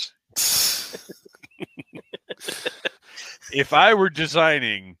lassos. If I were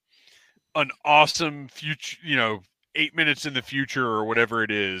designing an awesome future, 8 minutes in the future or whatever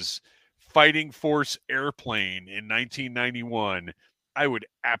it is, fighting force airplane in 1991, I would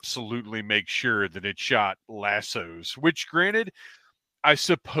absolutely make sure that it shot lassos, which, granted, I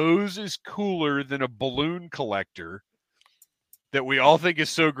suppose is cooler than a balloon collector that we all think is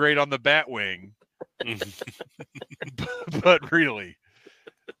so great on the Batwing. but really.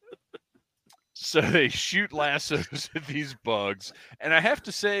 So they shoot lassos at these bugs. And I have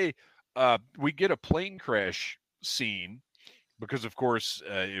to say, we get a plane crash scene because of course,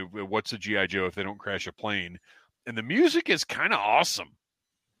 what's a G.I. Joe if they don't crash a plane? And the music is kind of awesome.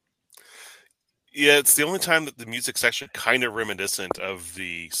 Yeah, it's the only time that the music's actually kind of reminiscent of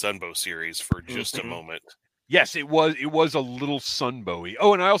the Sunbow series for just a moment. Yes, it was a little Sunbowy.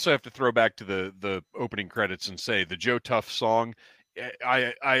 Oh, and I also have to throw back to the opening credits and say the Joe Tough song.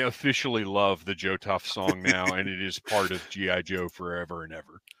 I officially love the Joe Tough song now, and it is part of G.I. Joe forever and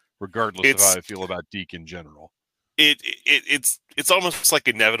ever, regardless of how I feel about Deke in general. It's almost like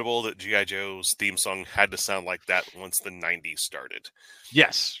inevitable that G.I. Joe's theme song had to sound like that once the 90s started.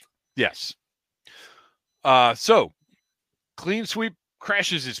 Yes. So Clean Sweep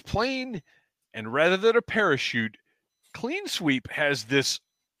crashes his plane, and rather than a parachute, Clean Sweep has this,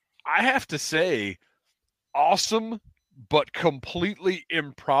 I have to say, awesome but completely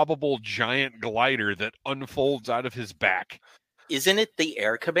improbable giant glider that unfolds out of his back. Isn't it the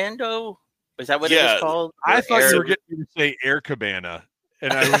Air Commando? Is that what it was called? I thought you were getting me to say Air Cabana,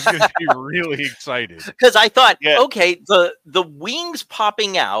 and I was going to be really excited. Because I thought, okay, the wings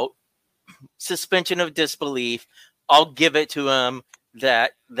popping out, suspension of disbelief, I'll give it to him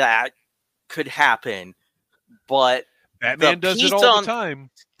that could happen. But Batman does it all the time.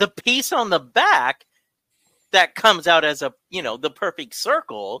 The piece on the back that comes out as the perfect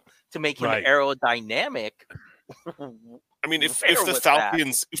circle to make him aerodynamic. I mean, if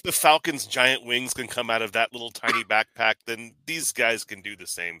the Falcon's giant wings can come out of that little tiny backpack, then these guys can do the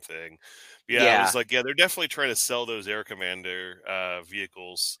same thing. I was like, they're definitely trying to sell those Air Commander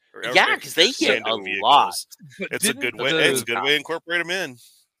vehicles. Because they get a lot. It's a good way. It's a good way to incorporate them in.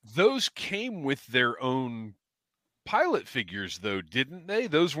 Those came with their own pilot figures, though, didn't they?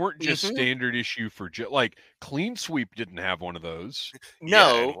 Those weren't just standard issue for like Clean Sweep didn't have one of those.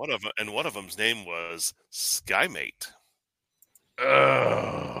 No, and one of them's name was Skymate.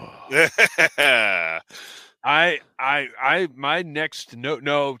 My next note,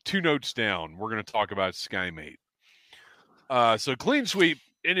 no, 2 notes down, we're going to talk about Skymate. So Clean Sweep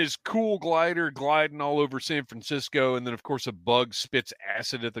in his cool glider gliding all over San Francisco, and then of course a bug spits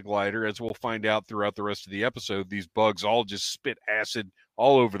acid at the glider. As we'll find out throughout the rest of the episode, these bugs all just spit acid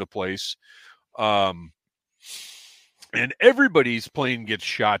all over the place. And everybody's plane gets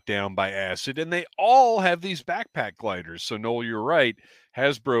shot down by acid, and they all have these backpack gliders. So Noel, you're right.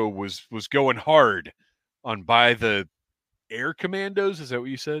 Hasbro was going hard on buy the Air Commandos. Is that what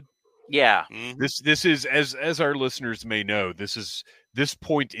you said? Yeah. This is, as our listeners may know, this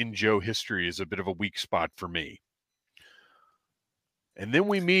point in Joe history is a bit of a weak spot for me. And then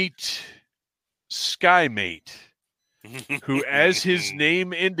we meet Skymate, who, as his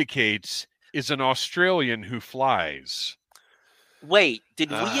name indicates, is an Australian who flies. Wait,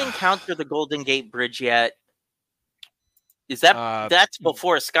 did we encounter the Golden Gate Bridge yet? Is that that's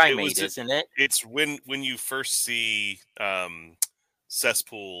before Skymate, isn't it? It's when you first see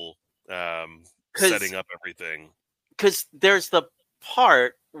Cesspool setting up everything. Because there's the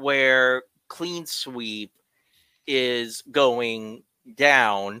part where Clean Sweep is going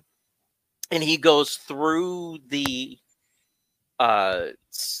down, and he goes through the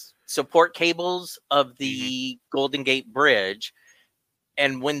support cables of the Golden Gate Bridge,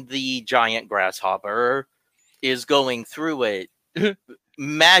 and when the giant grasshopper is going through it,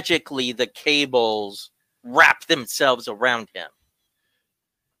 magically the cables wrap themselves around him.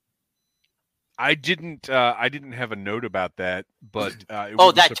 I didn't have a note about that, but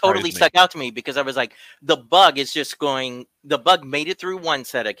that totally stuck out to me, because I was like, the bug made it through one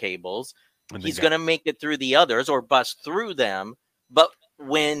set of cables. He's going to make it through the others or bust through them. But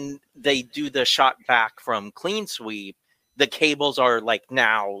when they do the shot back from Clean Sweep, the cables are like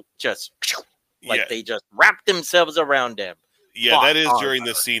now just like they just wrap themselves around him. Yeah, that is during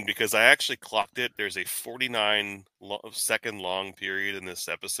this scene, because I actually clocked it. There's a 49-second long period in this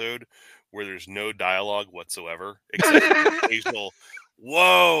episode where there's no dialogue whatsoever, except for occasional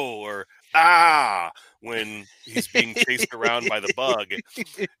 "whoa" or "ah" when he's being chased around by the bug.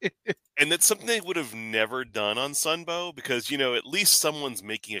 And that's something they would have never done on Sunbow, because, at least someone's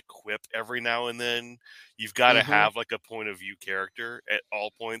making a quip every now and then. You've got to have like a point of view character at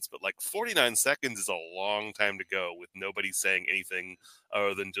all points, but like 49 seconds is a long time to go with nobody saying anything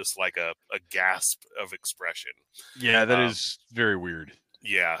other than just like a gasp of expression. Yeah, that is very weird.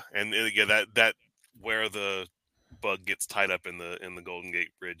 Yeah, and that where the bug gets tied up in the Golden Gate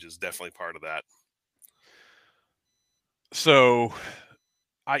Bridge is definitely part of that. So,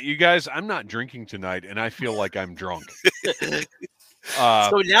 you guys, I'm not drinking tonight, and I feel like I'm drunk.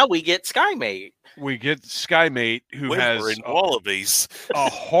 So now we get Skymate. We get Skymate, who has all of these a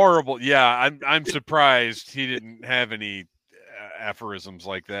horrible. Yeah, I'm surprised he didn't have any aphorisms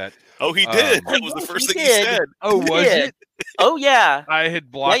like that. Oh, he did. That was the first thing he said. Oh, was it? Oh, yeah. I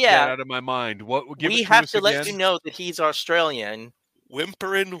had blocked that out of my mind. What? Give we it to have us to again? let you know that he's Australian.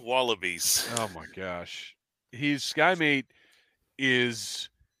 Whimpering wallabies. Oh my gosh, Skymate is.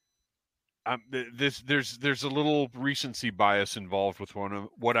 There's a little recency bias involved with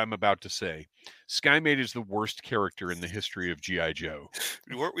what I'm about to say. Skymate is the worst character in the history of G.I. Joe.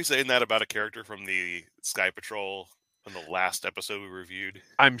 Weren't we saying that about a character from the Sky Patrol in the last episode we reviewed?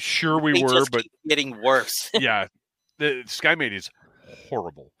 I'm sure we were, just but keep getting worse. Yeah, the Skymate is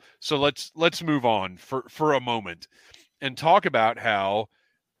horrible. So let's move on for a moment and talk about how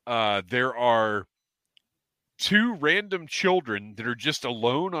there are 2 random children that are just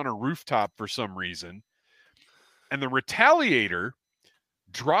alone on a rooftop for some reason, and the Retaliator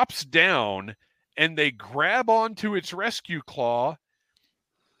drops down and they grab onto its rescue claw,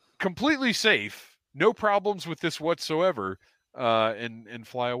 completely safe, no problems with this whatsoever, and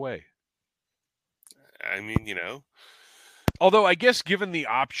fly away. I mean, although I guess given the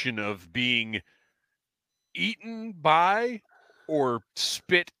option of being eaten by or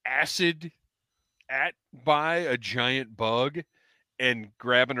spit acid at by a giant bug and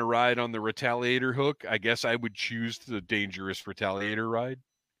grabbing a ride on the Retaliator hook, I guess I would choose the dangerous Retaliator ride.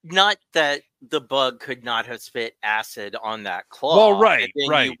 Not that the bug could not have spit acid on that claw. Well, right.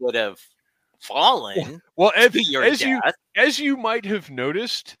 You would have fallen. Well, as you might have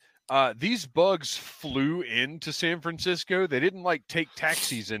noticed, these bugs flew into San Francisco. They didn't take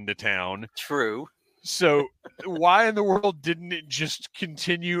taxis into town. True. So why in the world didn't it just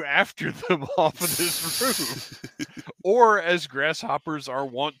continue after them off of this roof? Or, as grasshoppers are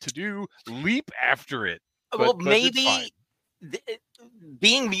wont to do, leap after it. Well, maybe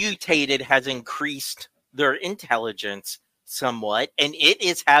being mutated has increased their intelligence somewhat, and it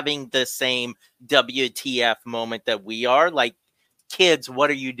is having the same WTF moment that we are. Like, kids,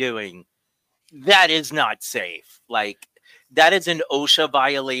 what are you doing? That is not safe. That is an OSHA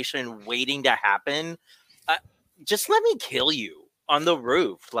violation waiting to happen. Just let me kill you on the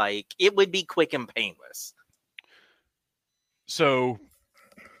roof. It would be quick and painless. So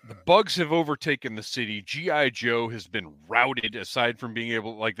the bugs have overtaken the city. G.I. Joe has been routed, aside from being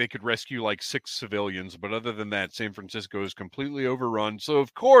able, they could rescue 6 civilians. But other than that, San Francisco is completely overrun. So,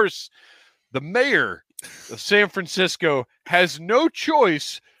 of course, the mayor of San Francisco has no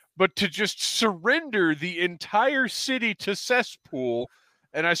choice but to just surrender the entire city to Cesspool.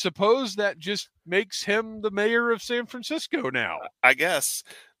 And I suppose that just makes him the mayor of San Francisco now. I guess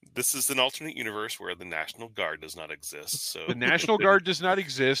this is an alternate universe where the National Guard does not exist. So the National Guard does not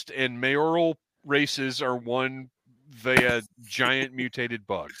exist, and mayoral races are won via giant mutated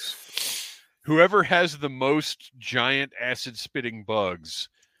bugs. Whoever has the most giant acid-spitting bugs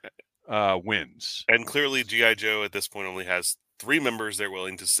wins. And clearly, G.I. Joe at this point only has 3 members they're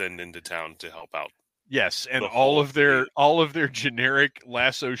willing to send into town to help out. Yes, and all of their generic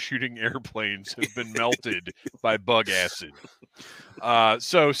lasso shooting airplanes have been melted by bug acid.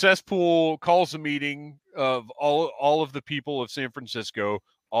 So Cesspool calls a meeting of all of the people of San Francisco,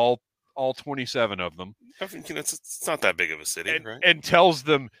 all 27 of them. I mean, it's not that big of a city, right? And tells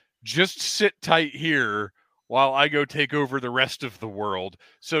them, just sit tight here while I go take over the rest of the world.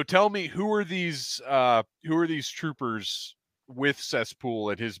 So tell me, who are these troopers with Cesspool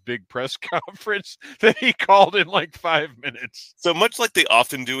at his big press conference that he called in 5 minutes? So much like they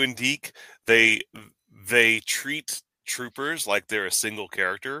often do in Deke, they treat troopers like they're a single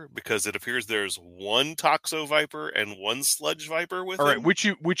character, because it appears there's one Toxo Viper and one Sludge Viper with All him.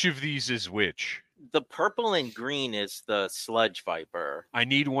 right, which of these is which? The purple and green is the Sludge Viper. I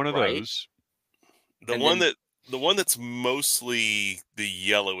need one of those. The one that's mostly the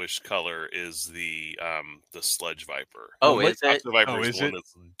yellowish color is the Sludge Viper. Oh, is it? The Viper is is one it?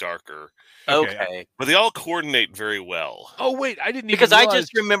 that's darker. Okay. But they all coordinate very well. Oh, wait, I didn't because even I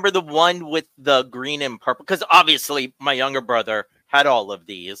just remember the one with the green and purple, because obviously my younger brother had all of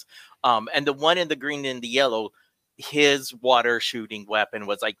these. And the one in the green and the yellow, his water shooting weapon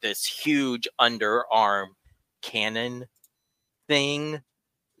was this huge underarm cannon thing.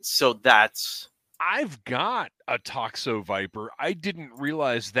 So I've got a Toxo Viper. I didn't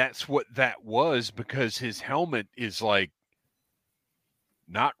realize that's what that was, because his helmet is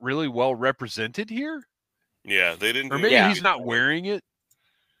not really well represented here. Yeah, they didn't. Or maybe he's not wearing it.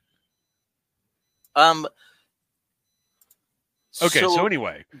 Okay, so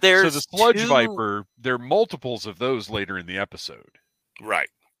anyway, so the Sludge Viper, there are multiples of those later in the episode. Right.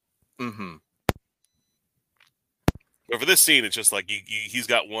 Mm-hmm. But for this scene, it's just he's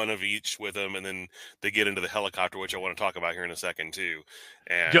got one of each with him, and then they get into the helicopter, which I want to talk about here in a second, too.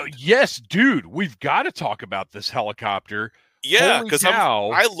 And yes, dude, we've got to talk about this helicopter. Yeah, Holy because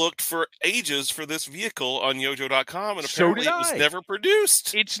cow. I looked for ages for this vehicle on Yojo.com, and So apparently did it was I. never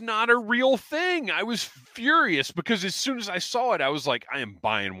produced. It's not a real thing. I was furious because as soon as I saw it, I was like, I am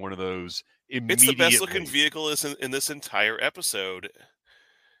buying one of those immediately. It's the best looking vehicle in this entire episode,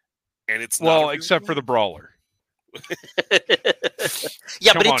 and it's well, not a except for the brawler.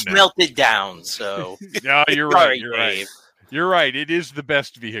 Yeah, Come but on it's now. melted down, so Yeah, you're Sorry, right. You're right. Dave. You're right. It is the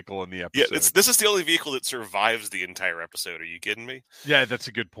best vehicle in the Yeah, episode. this is the only vehicle that survives the entire episode. Are you kidding me? Yeah, that's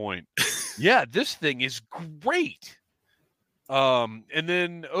a good point. Yeah, this thing is great. And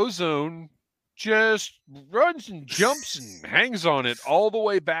then Ozone just runs and jumps and hangs on it all the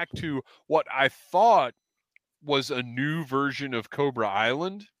way back to what I thought was a new version of Cobra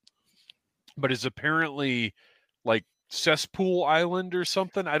Island, but is apparently like Cesspool Island or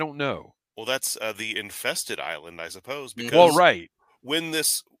something. I don't know. Well, that's the infested island, I suppose. Because Well, right.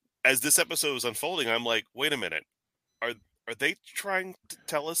 as this episode is unfolding, I'm like, wait a minute, are they trying to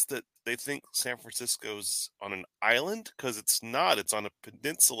tell us that they think San Francisco's on an island? Because it's not; it's on a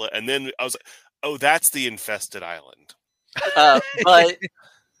peninsula. And then I was like, oh, that's the infested island. but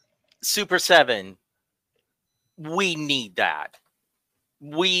Super 7, we need that.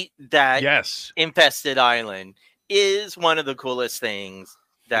 Yes. Infested island is one of the coolest things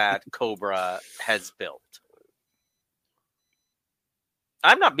that Cobra has built.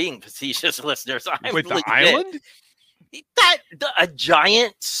 I'm not being facetious, listeners. I'm With the legit. island? A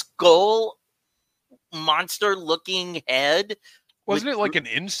giant skull monster-looking head. Wasn't it like an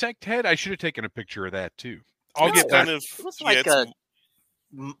insect head? I should have taken a picture of that too. I'll No, get that. It was like a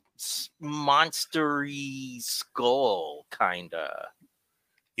monstery skull, kinda.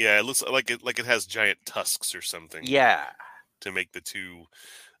 Yeah, it looks like it has giant tusks or something. Yeah, to make the two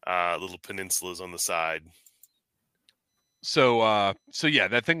little peninsulas on the side. So yeah,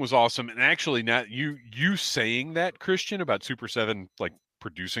 that thing was awesome. And actually, now you saying that, Christian, about Super 7 like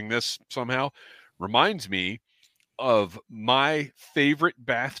producing this somehow reminds me of my favorite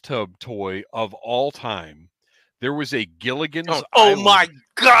bathtub toy of all time. There was a Gilligan's Island. Oh my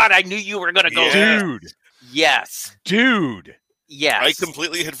God, I knew you were going to go Yeah. Dude. Yes. Dude. Yes. I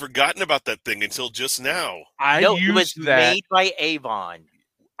completely had forgotten about that thing until just now. It was made by Avon.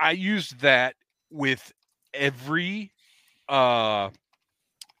 I used that with every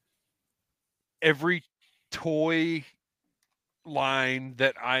toy line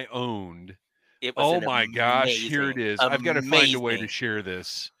that I owned. It was oh my gosh, here it is. I've got to find a way to share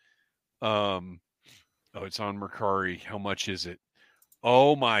this. Oh, it's on Mercari. How much is it?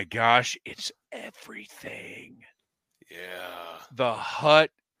 Oh my gosh, it's everything. Yeah. The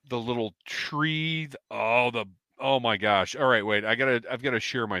hut, the little tree, oh my gosh. All right, wait. I've got to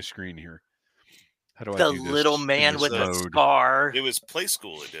share my screen here. How do I do this? The little man with the scar. It was Play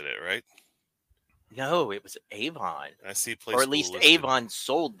School that did it, right? No, it was Avon. I see Play Or School at least listed. Avon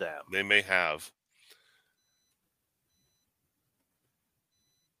sold them. They may have.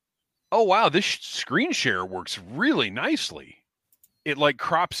 Oh wow, this screen share works really nicely. It like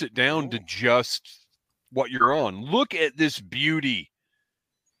crops it down to just what you're on. Look at this beauty.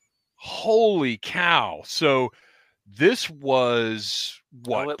 Holy cow. So this was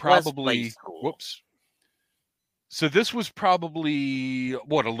what? Probably whoops. So this was probably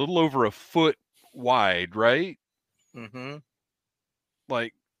what, a little over a foot wide, right? Mm-hmm.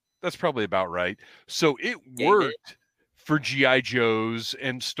 Like that's probably about right. So it worked for G.I. Joes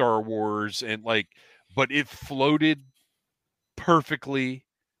and Star Wars and but it floated perfectly.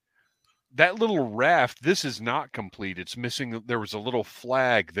 That little raft, this is not complete. It's missing. There was a little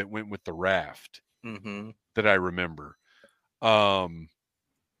flag that went with the raft that I remember.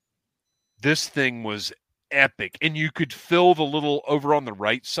 This thing was epic. And you could fill the little, over on the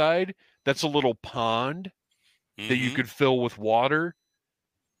right side, that's a little pond that you could fill with water.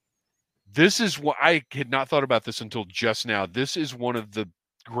 This is what I had not thought about this until just now. This is one of the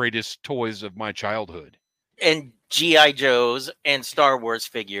greatest toys of my childhood. And G.I. Joes and Star Wars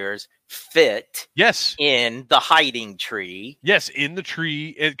figures fit in the hiding tree. Yes, in the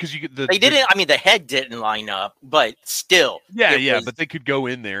tree. Because you get they didn't, I mean, the head didn't line up, but still. Yeah, but they could go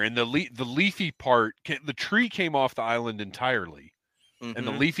in there. And the leafy part, the tree came off the island entirely. And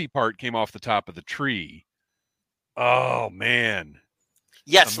the leafy part came off the top of the tree. Oh, man.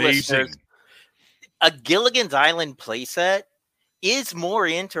 Yes, amazing. Listeners, a Gilligan's Island playset is more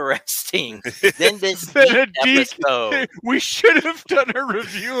interesting than this episode. We should have done a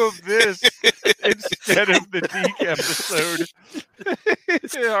review of this instead of the Deke episode.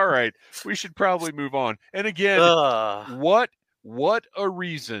 All right, we should probably move on. And again, what a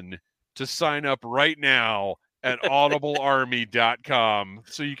reason to sign up right now at audiblearmy.com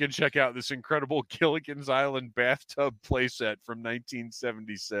so you can check out this incredible Gilligan's Island bathtub playset from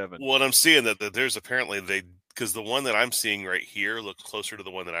 1977. Well, I'm seeing that there's apparently because the one that I'm seeing right here looks closer to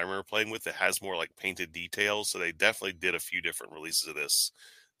the one that I remember playing with. It has more like painted details, so they definitely did a few different releases of this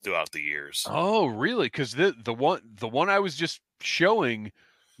throughout the years. Oh, really? Because the one I was just showing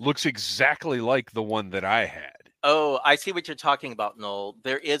looks exactly like the one that I had. Oh, I see what you're talking about, Noel.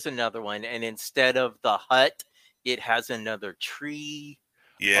 There is another one, and instead of the hut, it has another tree.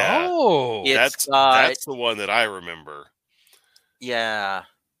 Yeah. Oh, that's the one that I remember. Yeah.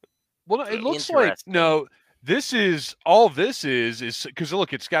 Well, it looks like no. This is because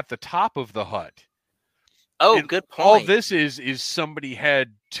look, it's got the top of the hut. Oh, good point. All this is somebody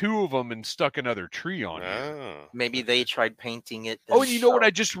had two of them and stuck another tree on it. Maybe they tried painting it. Oh, and you know what I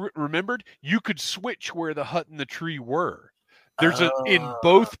just remembered? You could switch where the hut and the tree were. There's in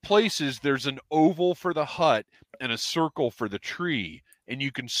both places, there's an oval for the hut and a circle for the tree, and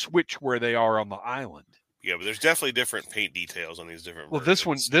you can switch where they are on the island. Yeah, but there's definitely different paint details on these different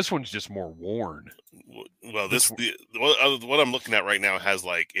versions. This one's just more worn. Well, what I'm looking at right now has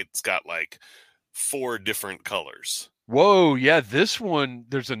it's got 4 different colors. Whoa, yeah, this one,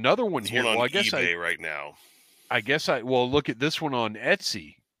 there's another one here. One on eBay right now. I guess look at this one on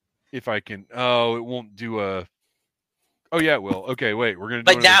Etsy. If I can, it won't do a. Oh yeah, it will. Okay, wait, we're gonna.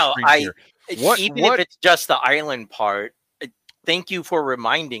 But now if it's just the island part, thank you for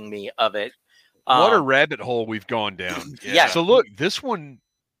reminding me of it. What a rabbit hole we've gone down. Yeah. So look, this one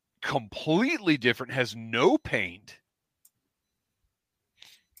completely different, has no paint.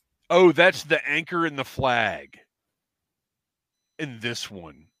 Oh, that's the anchor and the flag. And this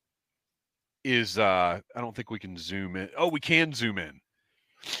one is I don't think we can zoom in. Oh, we can zoom in.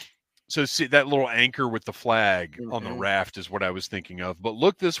 So see that little anchor with the flag on the raft is what I was thinking of. But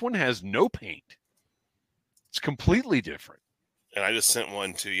look, this one has no paint. It's completely different. And I just sent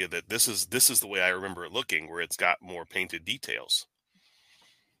one to you that this is the way I remember it looking, where it's got more painted details.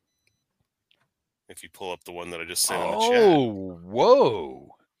 If you pull up the one that I just sent in the chat. Oh, whoa.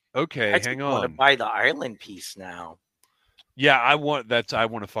 Okay, hang on. I want to buy the island piece now. Yeah, I want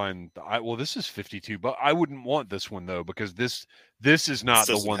to find. Well, this is 52, but I wouldn't want this one though because this is not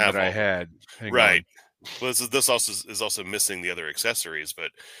the one that I had. Hang right. On. Well, this also is also missing the other accessories,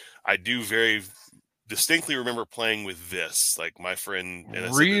 but I do very distinctly remember playing with this. Like my friend,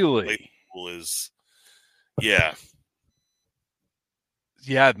 really yeah.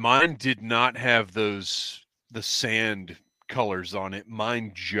 Mine did not have the sand colors on it.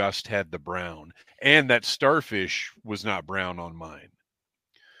 Mine just had the brown, and that starfish was not brown on mine.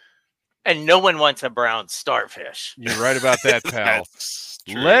 And no one wants a brown starfish. You're right about that, pal.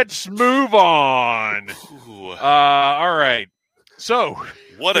 Let's move on. All right. So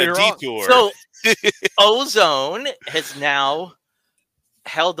what a detour. So Ozone has now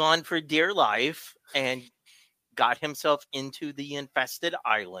held on for dear life and got himself into the infested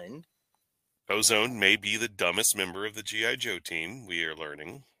island. Ozone may be the dumbest member of the G.I. Joe team, we are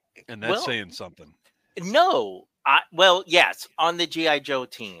learning. And that's saying something. No. Yes, on the G.I. Joe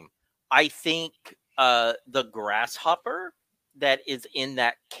team. I think the grasshopper that is in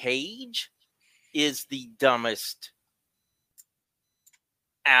that cage is the dumbest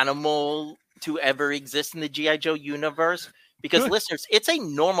animal to ever exist in the G.I. Joe universe. Because, listeners, it's a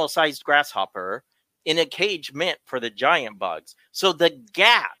normal-sized grasshopper in a cage meant for the giant bugs. So the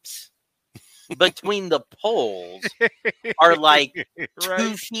gaps between the poles are like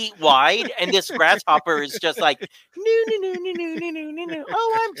 2 feet wide, and this grasshopper is just like, no.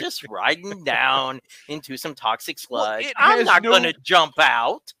 Oh, I'm just riding down into some toxic sludge. I'm not going to jump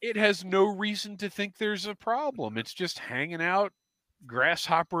out. It has no reason to think there's a problem. It's just hanging out,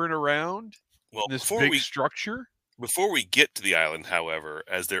 grasshoppering around in this big structure. Before we get to the island, however,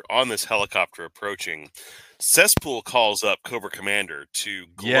 as they're on this helicopter approaching, Cesspool calls up Cobra Commander to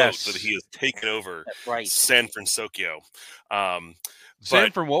gloat that he has taken over San Francisco.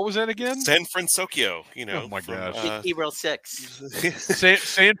 What was that again? San Francisco, Oh my gosh. Hero 6. San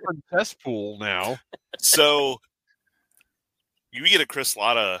Francisco now. So you get a Chris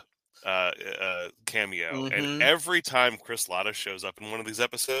Latta cameo, and every time Chris Latta shows up in one of these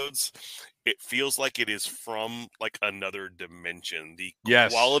episodes, it feels like it is from another dimension. The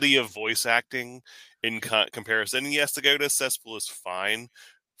quality of voice acting in comparison, and yes, the go to Cesspool is fine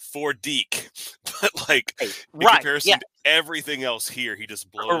for Deke, but in comparison to everything else here, he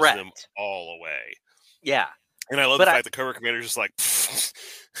just blows them all away. Yeah. And I love the fact that Cobra Commander is just like,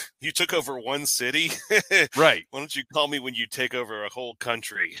 you took over one city? Right. Why don't you call me when you take over a whole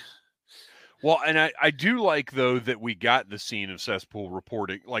country? Well, and I do like, though, that we got the scene of Cesspool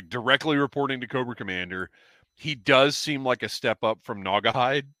directly reporting to Cobra Commander. he does seem like a step up from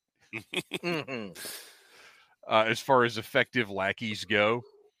Naugahyde as far as effective lackeys go.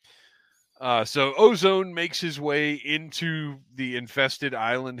 So Ozone makes his way into the infested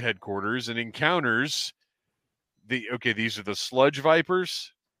island headquarters and encounters these are the sludge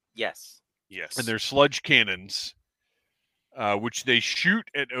vipers. Yes. And they're sludge cannons, which they shoot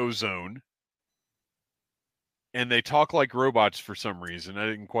at Ozone. And they talk like robots for some reason. I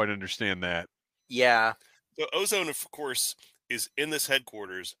didn't quite understand that. Yeah. So Ozone, of course, is in this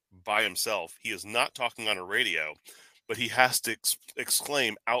headquarters by himself. He is not talking on a radio, but he has to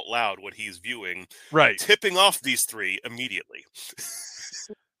exclaim out loud what he's viewing, right, tipping off these three immediately.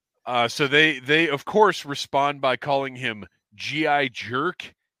 So they of course respond by calling him GI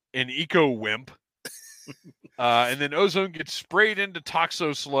Jerk and Eco Wimp. And then Ozone gets sprayed into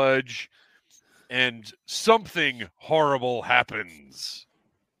Toxo Sludge, and something horrible happens.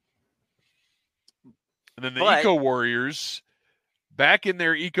 And then the Eco Warriors, back in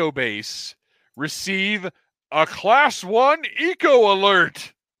their Eco base, receive a Class 1 Eco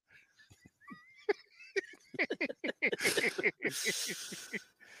Alert.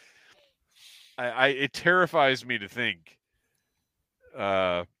 It terrifies me to think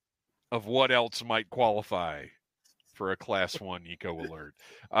of what else might qualify for a Class 1 Eco Alert.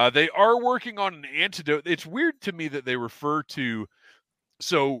 They are working on an antidote. It's weird to me that they refer to...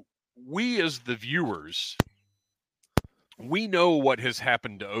 So we as the viewers, we know what has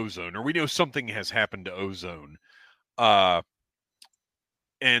happened to Ozone, or we know something has happened to Ozone. And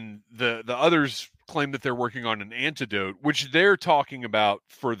the others claim that they're working on an antidote, which they're talking about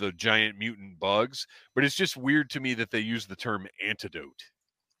for the giant mutant bugs, but it's just weird to me that they use the term antidote.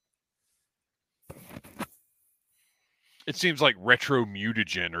 It seems like retro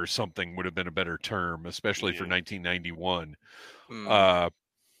mutagen or something would have been a better term, especially for 1991.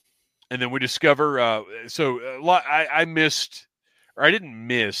 And then we discover, I missed, or I didn't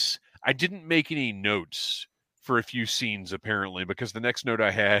miss, I didn't make any notes for a few scenes, apparently, because the next note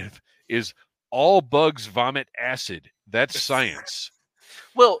I have is all bugs vomit acid. That's science.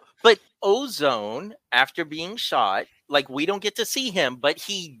 Well, but Ozone, after being shot, like, we don't get to see him, but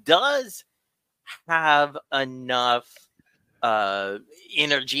he does have enough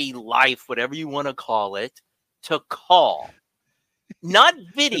energy, life, whatever you want to call it, to call. Not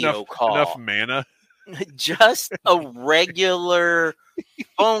video call. Enough mana. Just a regular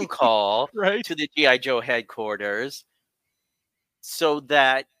phone call right. to the G.I. Joe headquarters so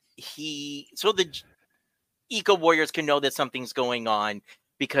that the Eco Warriors can know that something's going on,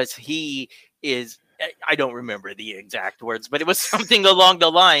 because he is, I don't remember the exact words, but it was something along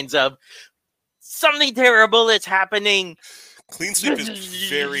the lines of, something terrible is happening. Clean Sweep is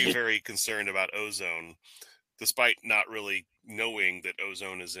very, very concerned about Ozone, despite not really knowing that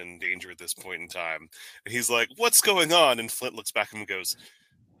Ozone is in danger at this point in time. And he's like, what's going on? And Flint looks back at him and goes,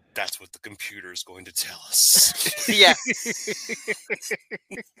 that's what the computer is going to tell us. Yeah.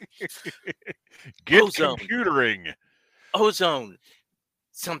 Get Ozone. Computering. Ozone.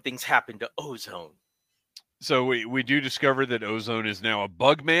 Something's happened to Ozone. So we do discover that Ozone is now a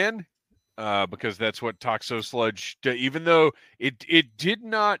bug man, because that's what Toxo Sludge, even though it did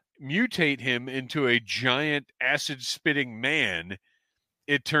not mutate him into a giant acid-spitting man,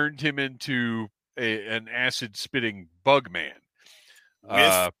 it turned him into an acid-spitting bug man.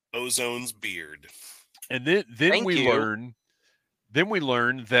 With Ozone's beard. And then we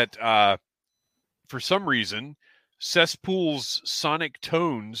learn that for some reason, Cesspool's sonic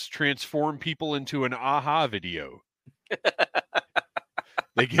tones transform people into an aha video.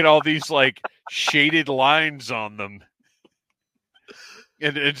 They get all these like shaded lines on them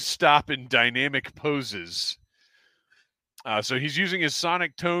and stop in dynamic poses. So he's using his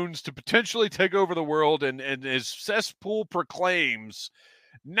sonic tones to potentially take over the world, and as Cesspool proclaims,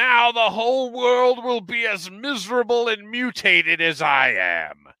 now the whole world will be as miserable and mutated as I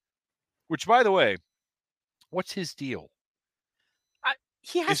am. Which, by the way, what's his deal?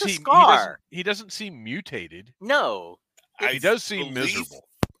 He has a scar. He doesn't seem mutated. No. He does seem miserable.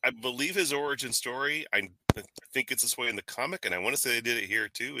 I believe his origin story, I think it's this way in the comic, and I want to say they did it here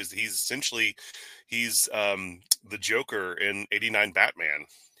too, is he's the Joker in 89 Batman.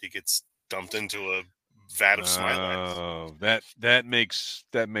 He gets dumped into a vat of Smilex. Oh, that makes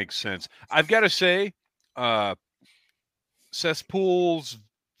sense. I've got to say, Cesspool's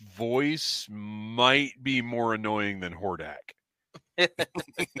voice might be more annoying than Hordak.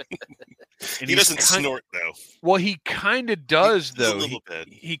 He doesn't snort, though. Well, he kind of does, though. A little bit.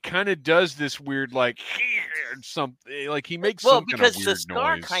 He kind of does this weird, like, something. Like, he makes some kind of weird noise. Well, because the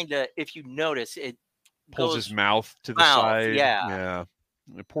scar kind of, if you notice, it pulls his mouth to the side. Yeah.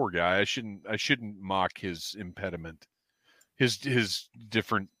 The poor guy. I shouldn't mock his impediment. His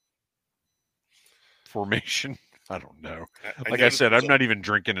different formation. I don't know. Like I said, I'm not even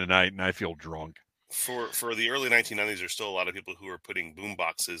drinking tonight, and I feel drunk. For the early 1990s, there's still a lot of people who are putting boom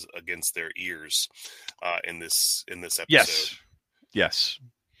boxes against their ears in this episode. Yes.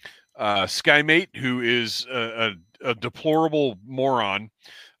 Skymate, who is a deplorable moron,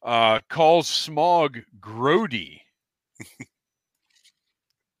 calls Smog grody.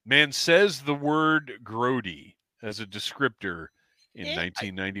 Man says the word grody as a descriptor in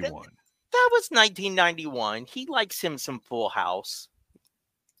 1991. That was 1991. He likes him some Full House.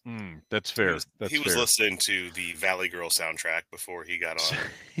 That's fair. He was listening to the Valley Girl soundtrack before he got on.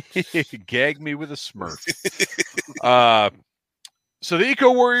 Gag me with a smirk. So the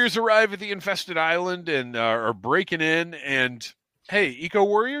Eco Warriors arrive at the infested island and are breaking in. And hey, Eco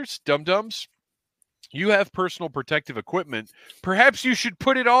Warriors, dum-dums, you have personal protective equipment. Perhaps you should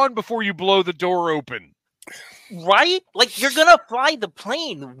put it on before you blow the door open. Right? Like, you're going to fly the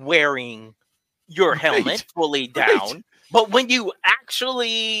plane wearing your helmet fully down. Right. But when you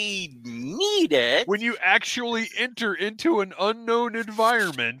actually need it... When you actually enter into an unknown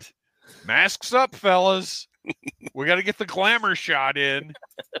environment, masks up, fellas. We got to get the glamour shot in.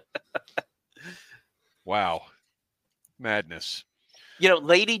 Wow. Madness. You know,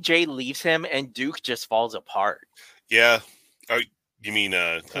 Lady J leaves him and Duke just falls apart. Yeah. Oh, you mean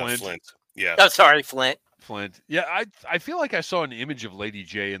Flint. Yeah. Oh, sorry, Flint. Yeah, I feel like I saw an image of Lady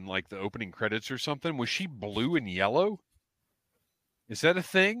J in like the opening credits or something. Was she blue and yellow? Is that a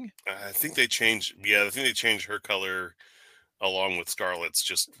thing? I think they changed. Yeah, I think they changed her color along with Scarlet's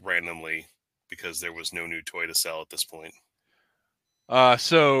just randomly because there was no new toy to sell at this point.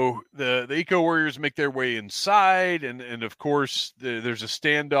 So the Eco Warriors make their way inside, and of course there's a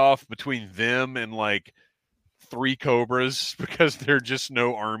standoff between them and like 3 Cobras because there are just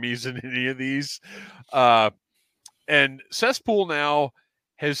no armies in any of these. And Cesspool now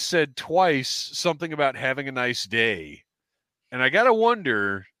has said twice something about having a nice day. And I got to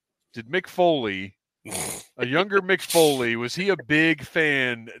wonder, did Mick Foley, a younger Mick Foley, was he a big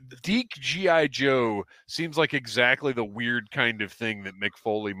fan? Deke G.I. Joe seems like exactly the weird kind of thing that Mick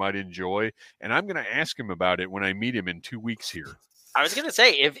Foley might enjoy. And I'm going to ask him about it when I meet him in 2 weeks here. I was going to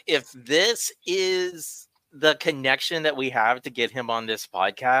say, if this is the connection that we have to get him on this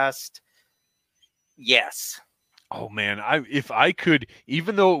podcast, yes. Oh, man, if I could,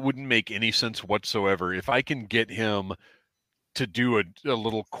 even though it wouldn't make any sense whatsoever, if I can get him to do a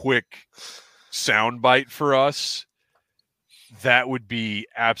little quick soundbite for us, that would be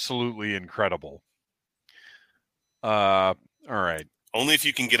absolutely incredible. All right. Only if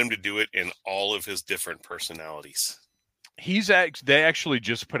you can get him to do it in all of his different personalities. They actually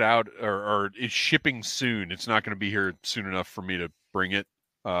just put out or is shipping soon. It's not going to be here soon enough for me to bring it.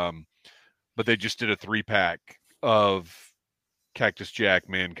 But they just did a 3-pack of Cactus Jack,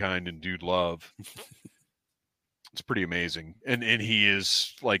 Mankind, and Dude Love. It's pretty amazing. And he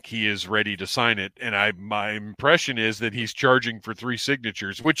is ready to sign it. And my impression is that he's charging for 3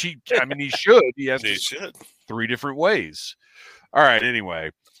 signatures, which he should. He should 3 different ways. All right.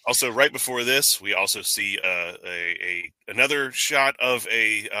 Anyway. Also, right before this, we also see another shot of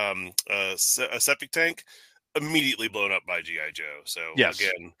a septic tank immediately blown up by G.I. Joe. So,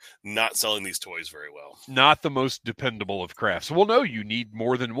 Again, not selling these toys very well. Not the most dependable of crafts. Well, no, you need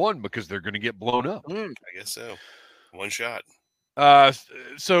more than one because they're going to get blown up. I guess so. One shot.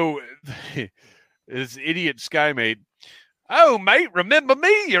 So, this idiot Skymate. Oh, mate, remember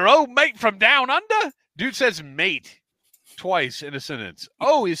me? Your old mate from down under? Dude says mate twice in a sentence.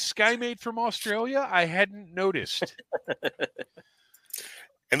 Oh, is Skymate from Australia? I hadn't noticed.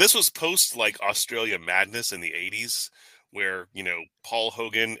 And this was post like Australia Madness in the 80s, where, Paul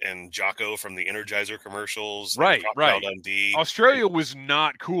Hogan and Jocko from the Energizer commercials. Right. Dundee. Australia was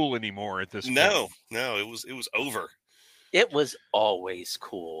not cool anymore at this point. No, it was over. It was always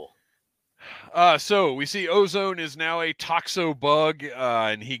cool. So we see Ozone is now a toxo bug,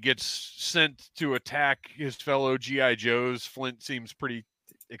 and he gets sent to attack his fellow G.I. Joes. Flint seems pretty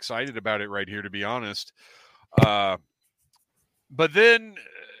excited about it right here, to be honest. But then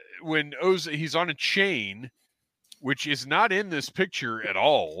when he's on a chain, which is not in this picture at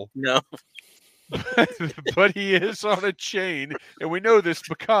all. No. But he is on a chain, and we know this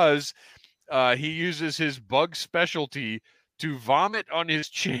because he uses his bug specialty to vomit on his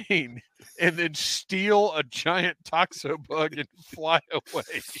chain and then steal a giant toxo bug and fly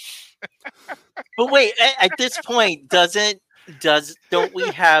away. But wait, at this point, don't we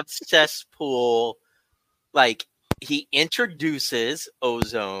have Cesspool? Like, he introduces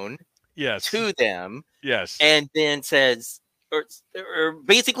Ozone to them, yes, and then says, or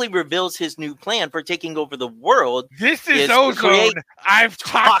basically reveals his new plan for taking over the world. This is Ozone. I've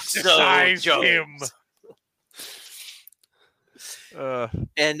toxicized him. And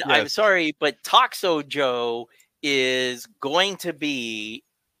yes. I'm sorry, but Toxo Joe is going to be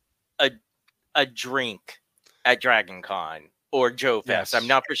a drink at Dragon Con or Joe Fest. Yes. I'm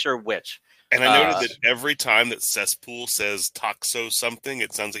not for sure which. And I noted that every time that Cesspool says Toxo something,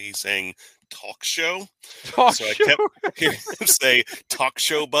 it sounds like he's saying talk show. I kept hearing him say talk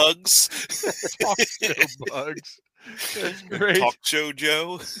show bugs. Talk show bugs. That's great. Talk show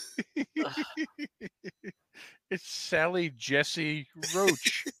Joe. It's Sally Jesse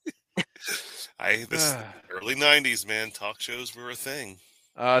Roach. Early 90s, man. Talk shows were a thing.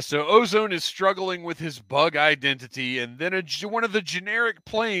 So Ozone is struggling with his bug identity, and then one of the generic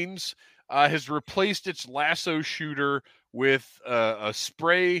planes has replaced its lasso shooter with a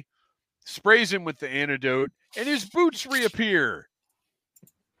spray, sprays him with the antidote, and his boots reappear.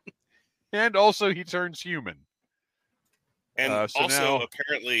 And also he turns human. And also,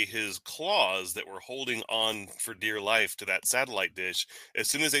 apparently, his claws that were holding on for dear life to that satellite dish, as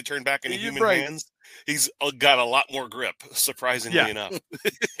soon as they turn back into human hands, he's got a lot more grip, surprisingly enough.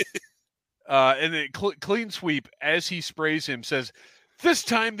 And then Clean Sweep, as he sprays him, says, "This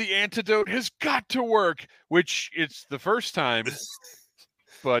time the antidote has got to work," which it's the first time,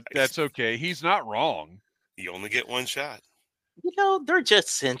 but that's okay. He's not wrong. You only get one shot. They're just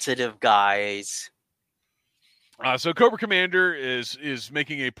sensitive guys. So Cobra Commander is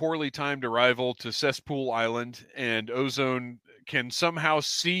making a poorly timed arrival to Cesspool Island, and Ozone can somehow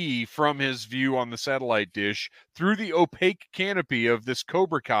see from his view on the satellite dish through the opaque canopy of this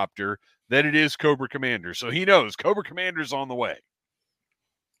Cobra copter that it is Cobra Commander. So he knows Cobra Commander's on the way.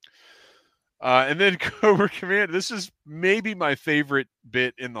 And then Cobra Commander, this is maybe my favorite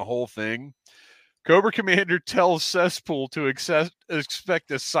bit in the whole thing. Cobra Commander tells Cesspool to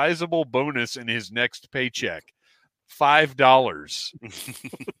expect a sizable bonus in his next paycheck. $5.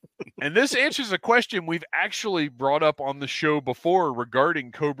 And this answers a question we've actually brought up on the show before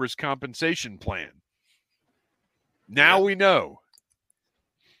regarding Cobra's compensation plan. Now we know.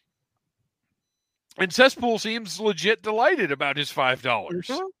 And Cesspool seems legit delighted about his $5.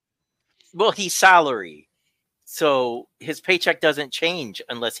 Mm-hmm. Well, he's salary. So his paycheck doesn't change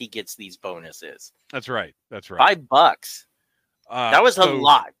unless he gets these bonuses. That's right. That's right. $5. That was a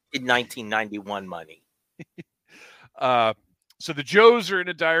lot in 1991 money. So the Joes are in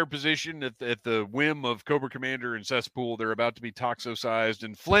a dire position at the whim of Cobra Commander and Cesspool. They're about to be toxo-sized,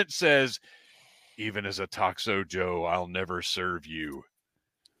 and Flint says, "Even as a Toxo Joe, I'll never serve you."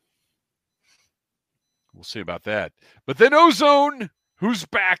 We'll see about that. But then Ozone, who's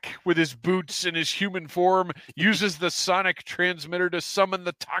back with his boots and his human form, uses the sonic transmitter to summon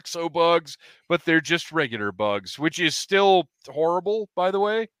the Toxo bugs, but they're just regular bugs, which is still horrible, by the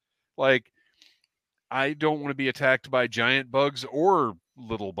way. Like, I don't want to be attacked by giant bugs or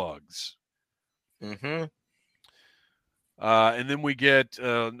little bugs. Mm-hmm. And then we get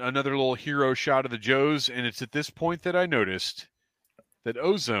another little hero shot of the Joes, and it's at this point that I noticed that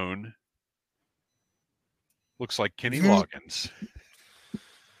Ozone looks like Kenny Loggins.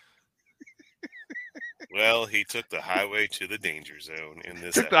 Well, he took the highway to the danger zone in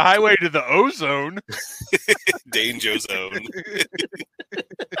this. Took the highway to the ozone. Danger zone.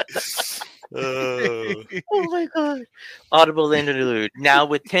 Oh my God. Audible Interlude. Now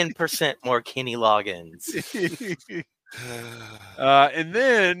with 10% more Kenny Loggins. And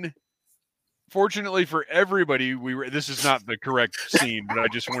then, fortunately for everybody, this is not the correct scene, but I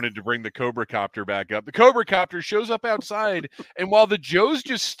just wanted to bring the Cobra Copter back up. The Cobra Copter shows up outside, and while the Joes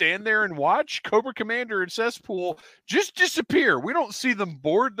just stand there and watch, Cobra Commander and Cesspool just disappear. We don't see them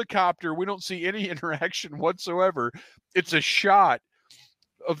board the copter. We don't see any interaction whatsoever. It's a shot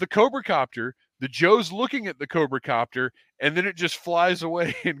of the Cobra Copter, the Joes looking at the Cobra Copter, and then it just flies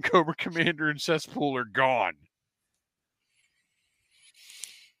away, and Cobra Commander and Cesspool are gone.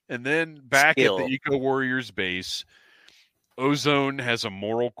 And then back at the Eco Warriors base, Ozone has a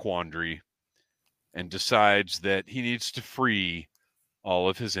moral quandary and decides that he needs to free all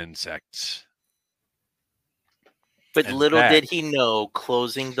of his insects. But little did he know,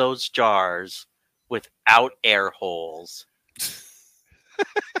 closing those jars without air holes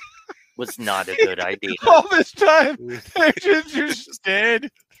was not a good idea. All this time, just dead.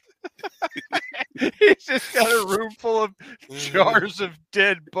 He's just got a room full of jars of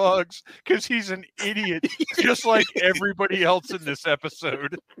dead bugs because he's an idiot, just like everybody else in this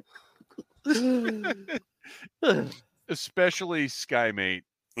episode. Especially Skymate.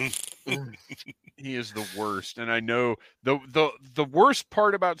 He is the worst. And I know the worst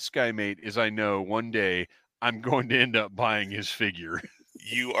part about Skymate is I know one day I'm going to end up buying his figure.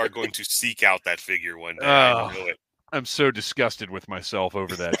 You are going to seek out that figure one day. I know it. I'm so disgusted with myself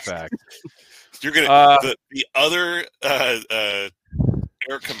over that fact. You're gonna the other air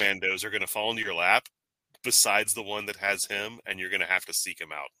commandos are gonna fall into your lap, besides the one that has him, and you're gonna have to seek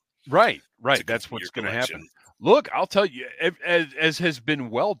him out. Right. That's what's going to happen. Look, I'll tell you, as has been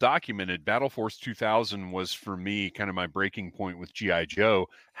well documented, Battle Force 2000 was for me kind of my breaking point with G.I. Joe.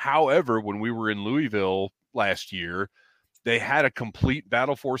 However, when we were in Louisville last year, they had a complete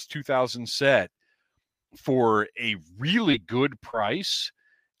Battle Force 2000 set for a really good price.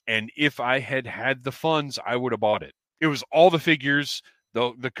 And if I had had the funds, I would have bought it. It was all the figures,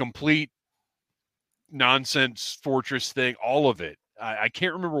 the complete nonsense fortress thing, all of it. I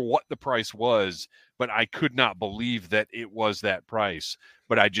can't remember what the price was, but I could not believe that it was that price.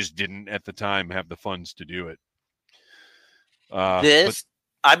 But I just didn't at the time have the funds to do it.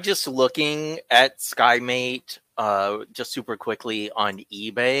 I'm just looking at SkyMate just super quickly on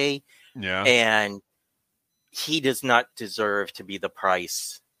eBay. Yeah. And he does not deserve to be the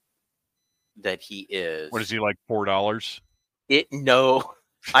price that he is. What is he, like $4? No.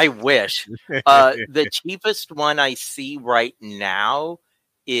 I wish. The cheapest one I see right now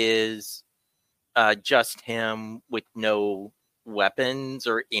is just him with no weapons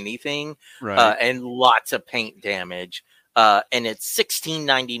or anything, right. And lots of paint damage. And it's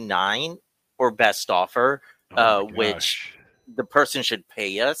 $16.99 or best offer, which the person should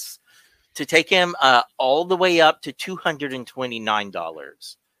pay us to take him all the way up to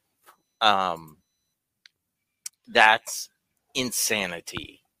 $229. That's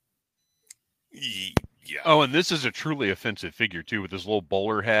insanity. Yeah. Oh, and this is a truly offensive figure too, with his little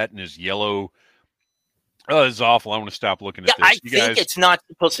bowler hat and his yellow. Oh, it's awful. I want to stop looking at this. I think it's not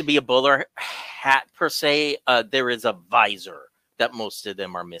supposed to be a bowler hat per se. There is a visor that most of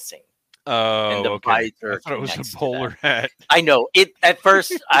them are missing. Oh, and the okay. visor I thought it was a bowler hat. I know it. At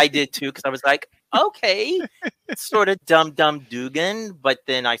first, I did too, because I was like, okay, it's sort of Dum Dugan, but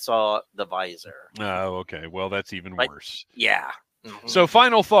then I saw the visor. Oh, okay. Well, that's even worse. Yeah. Mm-hmm. So,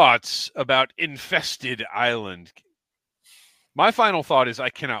 final thoughts about Infested Island. My final thought is I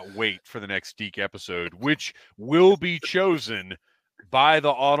cannot wait for the next Deke episode, which will be chosen by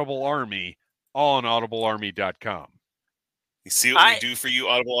the Audible Army on audiblearmy.com. You see what we do for you,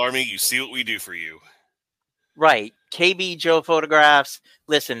 Audible Army? You see what we do for you. Right. KB Joe Photographs.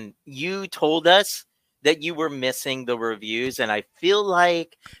 Listen, you told us that you were missing the reviews, and I feel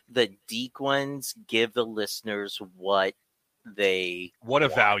like the Deke ones give the listeners what they want. A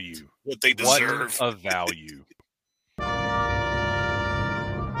value. What they deserve. What a value.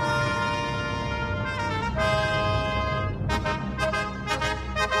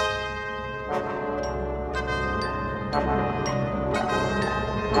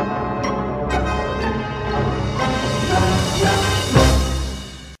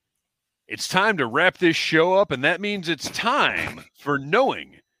 It's time to wrap this show up, and that means it's time for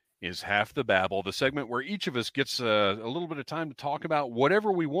Knowing is Half the Babble, the segment where each of us gets a little bit of time to talk about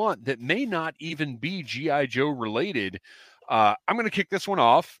whatever we want that may not even be G.I. Joe related. I'm going to kick this one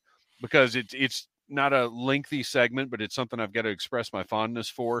off because it's not a lengthy segment, but it's something I've got to express my fondness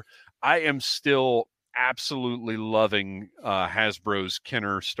for. I am still absolutely loving Hasbro's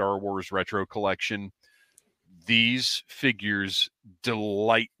Kenner Star Wars Retro Collection. These figures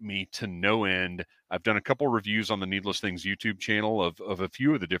delight me to no end. I've done a couple reviews on the Needless Things YouTube channel of a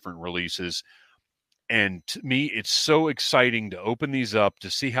few of the different releases. And to me, it's so exciting to open these up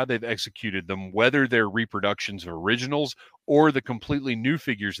to see how they've executed them, whether they're reproductions of originals or the completely new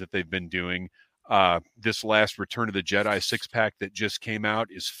figures that they've been doing. This last Return of the Jedi 6-pack that just came out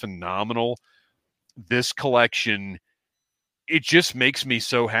is phenomenal. This collection, it just makes me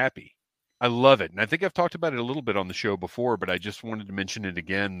so happy. I love it. And I think I've talked about it a little bit on the show before, but I just wanted to mention it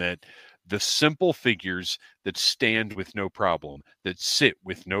again, that the simple figures that stand with no problem, that sit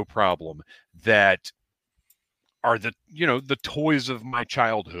with no problem, that are the toys of my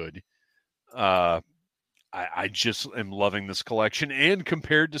childhood. I just am loving this collection, and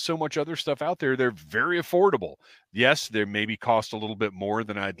compared to so much other stuff out there, they're very affordable. Yes, they maybe cost a little bit more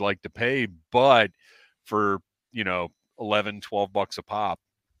than I'd like to pay, but for, $11, $12 a pop,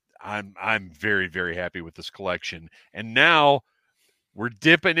 I'm very, very happy with this collection. And now we're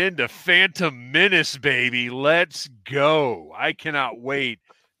dipping into Phantom Menace, baby. Let's go. I cannot wait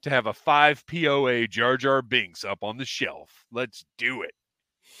to have a 5 POA Jar Jar Binks up on the shelf. Let's do it.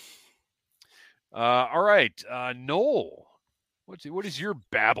 All right. Noel, what is your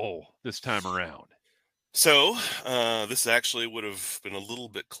babble this time around? So this actually would have been a little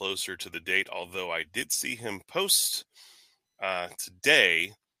bit closer to the date, although I did see him post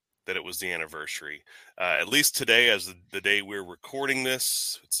today that it was the anniversary. At least today, as the day we're recording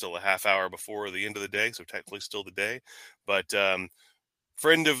this, it's still a half hour before the end of the day, so technically still the day. But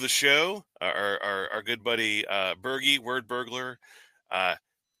friend of the show, our good buddy Bergie, Word Burglar,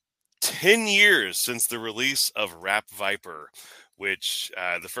 10 years since the release of Rap Viper, which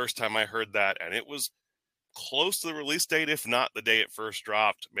the first time I heard that, and it was close to the release date, if not the day it first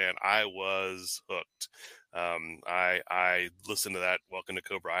dropped, man, I was hooked. I listened to that Welcome to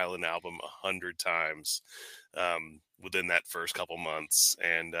Cobra Island album 100 times within that first couple months.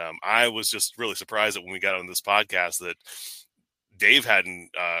 And I was just really surprised that when we got on this podcast that Dave hadn't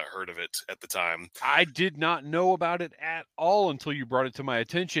heard of it at the time. I did not know about it at all until you brought it to my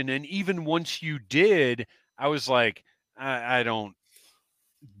attention. And even once you did, I was like, I don't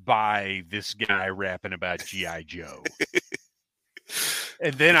buy this guy rapping about G.I. Joe.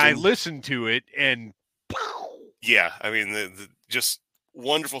 And then I listened to it and yeah, I mean, the just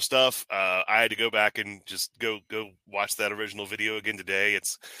wonderful stuff. I had to go back and just go watch that original video again today.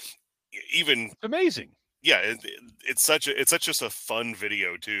 It's amazing. Yeah, it's such just a fun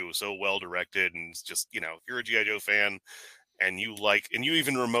video too. So well directed, and it's just, if you're a G.I. Joe fan and you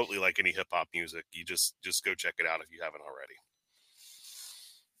even remotely like any hip hop music, you just go check it out if you haven't already.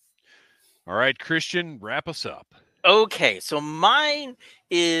 All right, Christian, wrap us up. Okay, so mine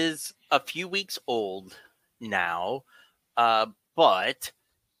is a few weeks old now, but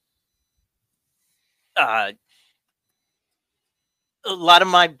a lot of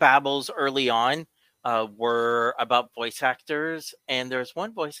my babbles early on were about voice actors, and there's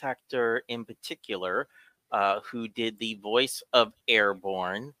one voice actor in particular who did the voice of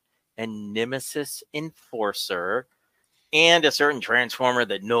Airborne and Nemesis Enforcer, and a certain Transformer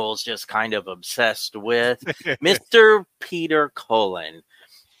that Noel's just kind of obsessed with, Mr. Peter Cullen.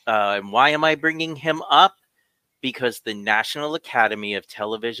 And why am I bringing him up? Because the National Academy of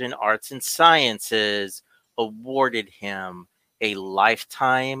Television Arts and Sciences awarded him a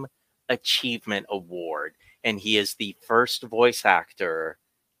Lifetime Achievement Award. And he is the first voice actor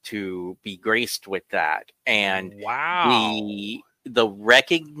to be graced with that. And wow, the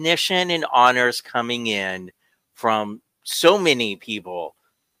recognition and honors coming in from so many people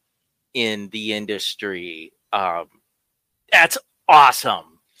in the industry. That's awesome.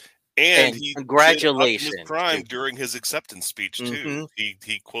 And he congratulations. Optimus Prime during his acceptance speech too. Mm-hmm.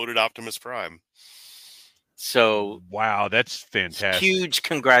 He quoted Optimus Prime. So wow, that's fantastic. Huge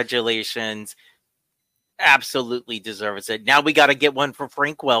congratulations. Absolutely deserves it. Now we got to get one for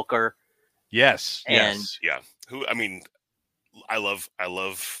Frank Welker. Yes. Yeah. I love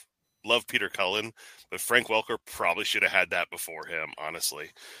Peter Cullen, but Frank Welker probably should have had that before him,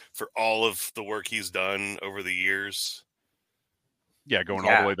 honestly, for all of the work he's done over the years. Yeah, going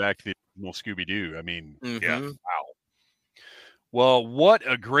all the way back to the original Scooby-Doo. I mean, yeah. Wow. Well, what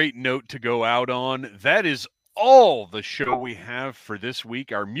a great note to go out on. That is all the show we have for this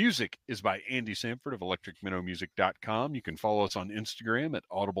week. Our music is by Andy Sanford of electricminnowmusic.com. You can follow us on Instagram at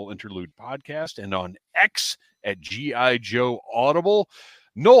Audible Interlude Podcast and on X at G.I. Joe Audible.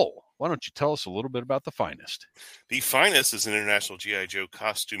 Noel, why don't you tell us a little bit about The Finest? The Finest is an international G.I. Joe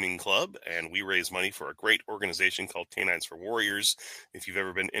costuming club, and we raise money for a great organization called Canines for Warriors. If you've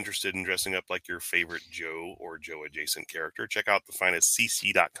ever been interested in dressing up like your favorite Joe or Joe-adjacent character, check out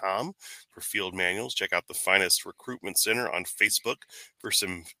thefinestcc.com for field manuals. Check out the Finest Recruitment Center on Facebook for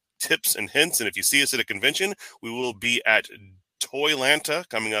some tips and hints. And if you see us at a convention, we will be at Toylanta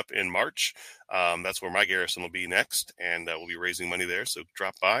coming up in March. That's where my garrison will be next, and we'll be raising money there. So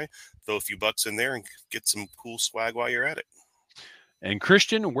drop by, throw a few bucks in there, and get some cool swag while you're at it. And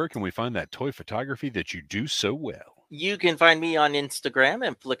Christian, where can we find that toy photography that you do so well? You can find me on Instagram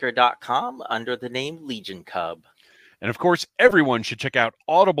and Flickr.com under the name Legion Cub. And of course, everyone should check out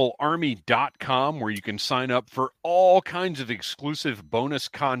audiblearmy.com, where you can sign up for all kinds of exclusive bonus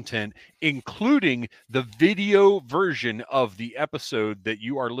content, including the video version of the episode that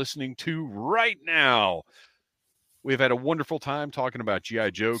you are listening to right now. We've had a wonderful time talking about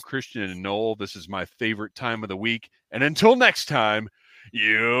G.I. Joe, Christian, and Noel. This is my favorite time of the week. And until next time,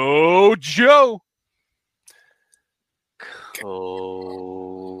 yo, Joe. Cobra.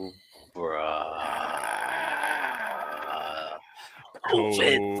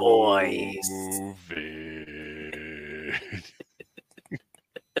 COVID voice. COVID.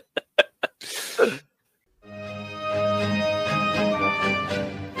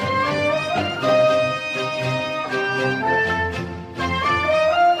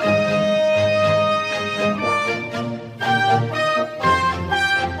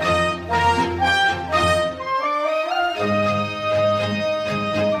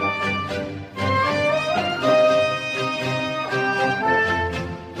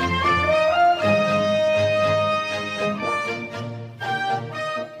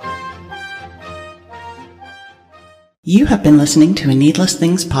 You have been listening to a Needless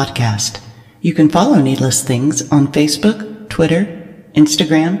Things podcast. You can follow Needless Things on Facebook, Twitter,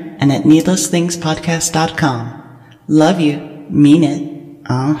 Instagram, and at needlessthingspodcast.com. Love you. Mean it.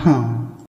 Uh-huh.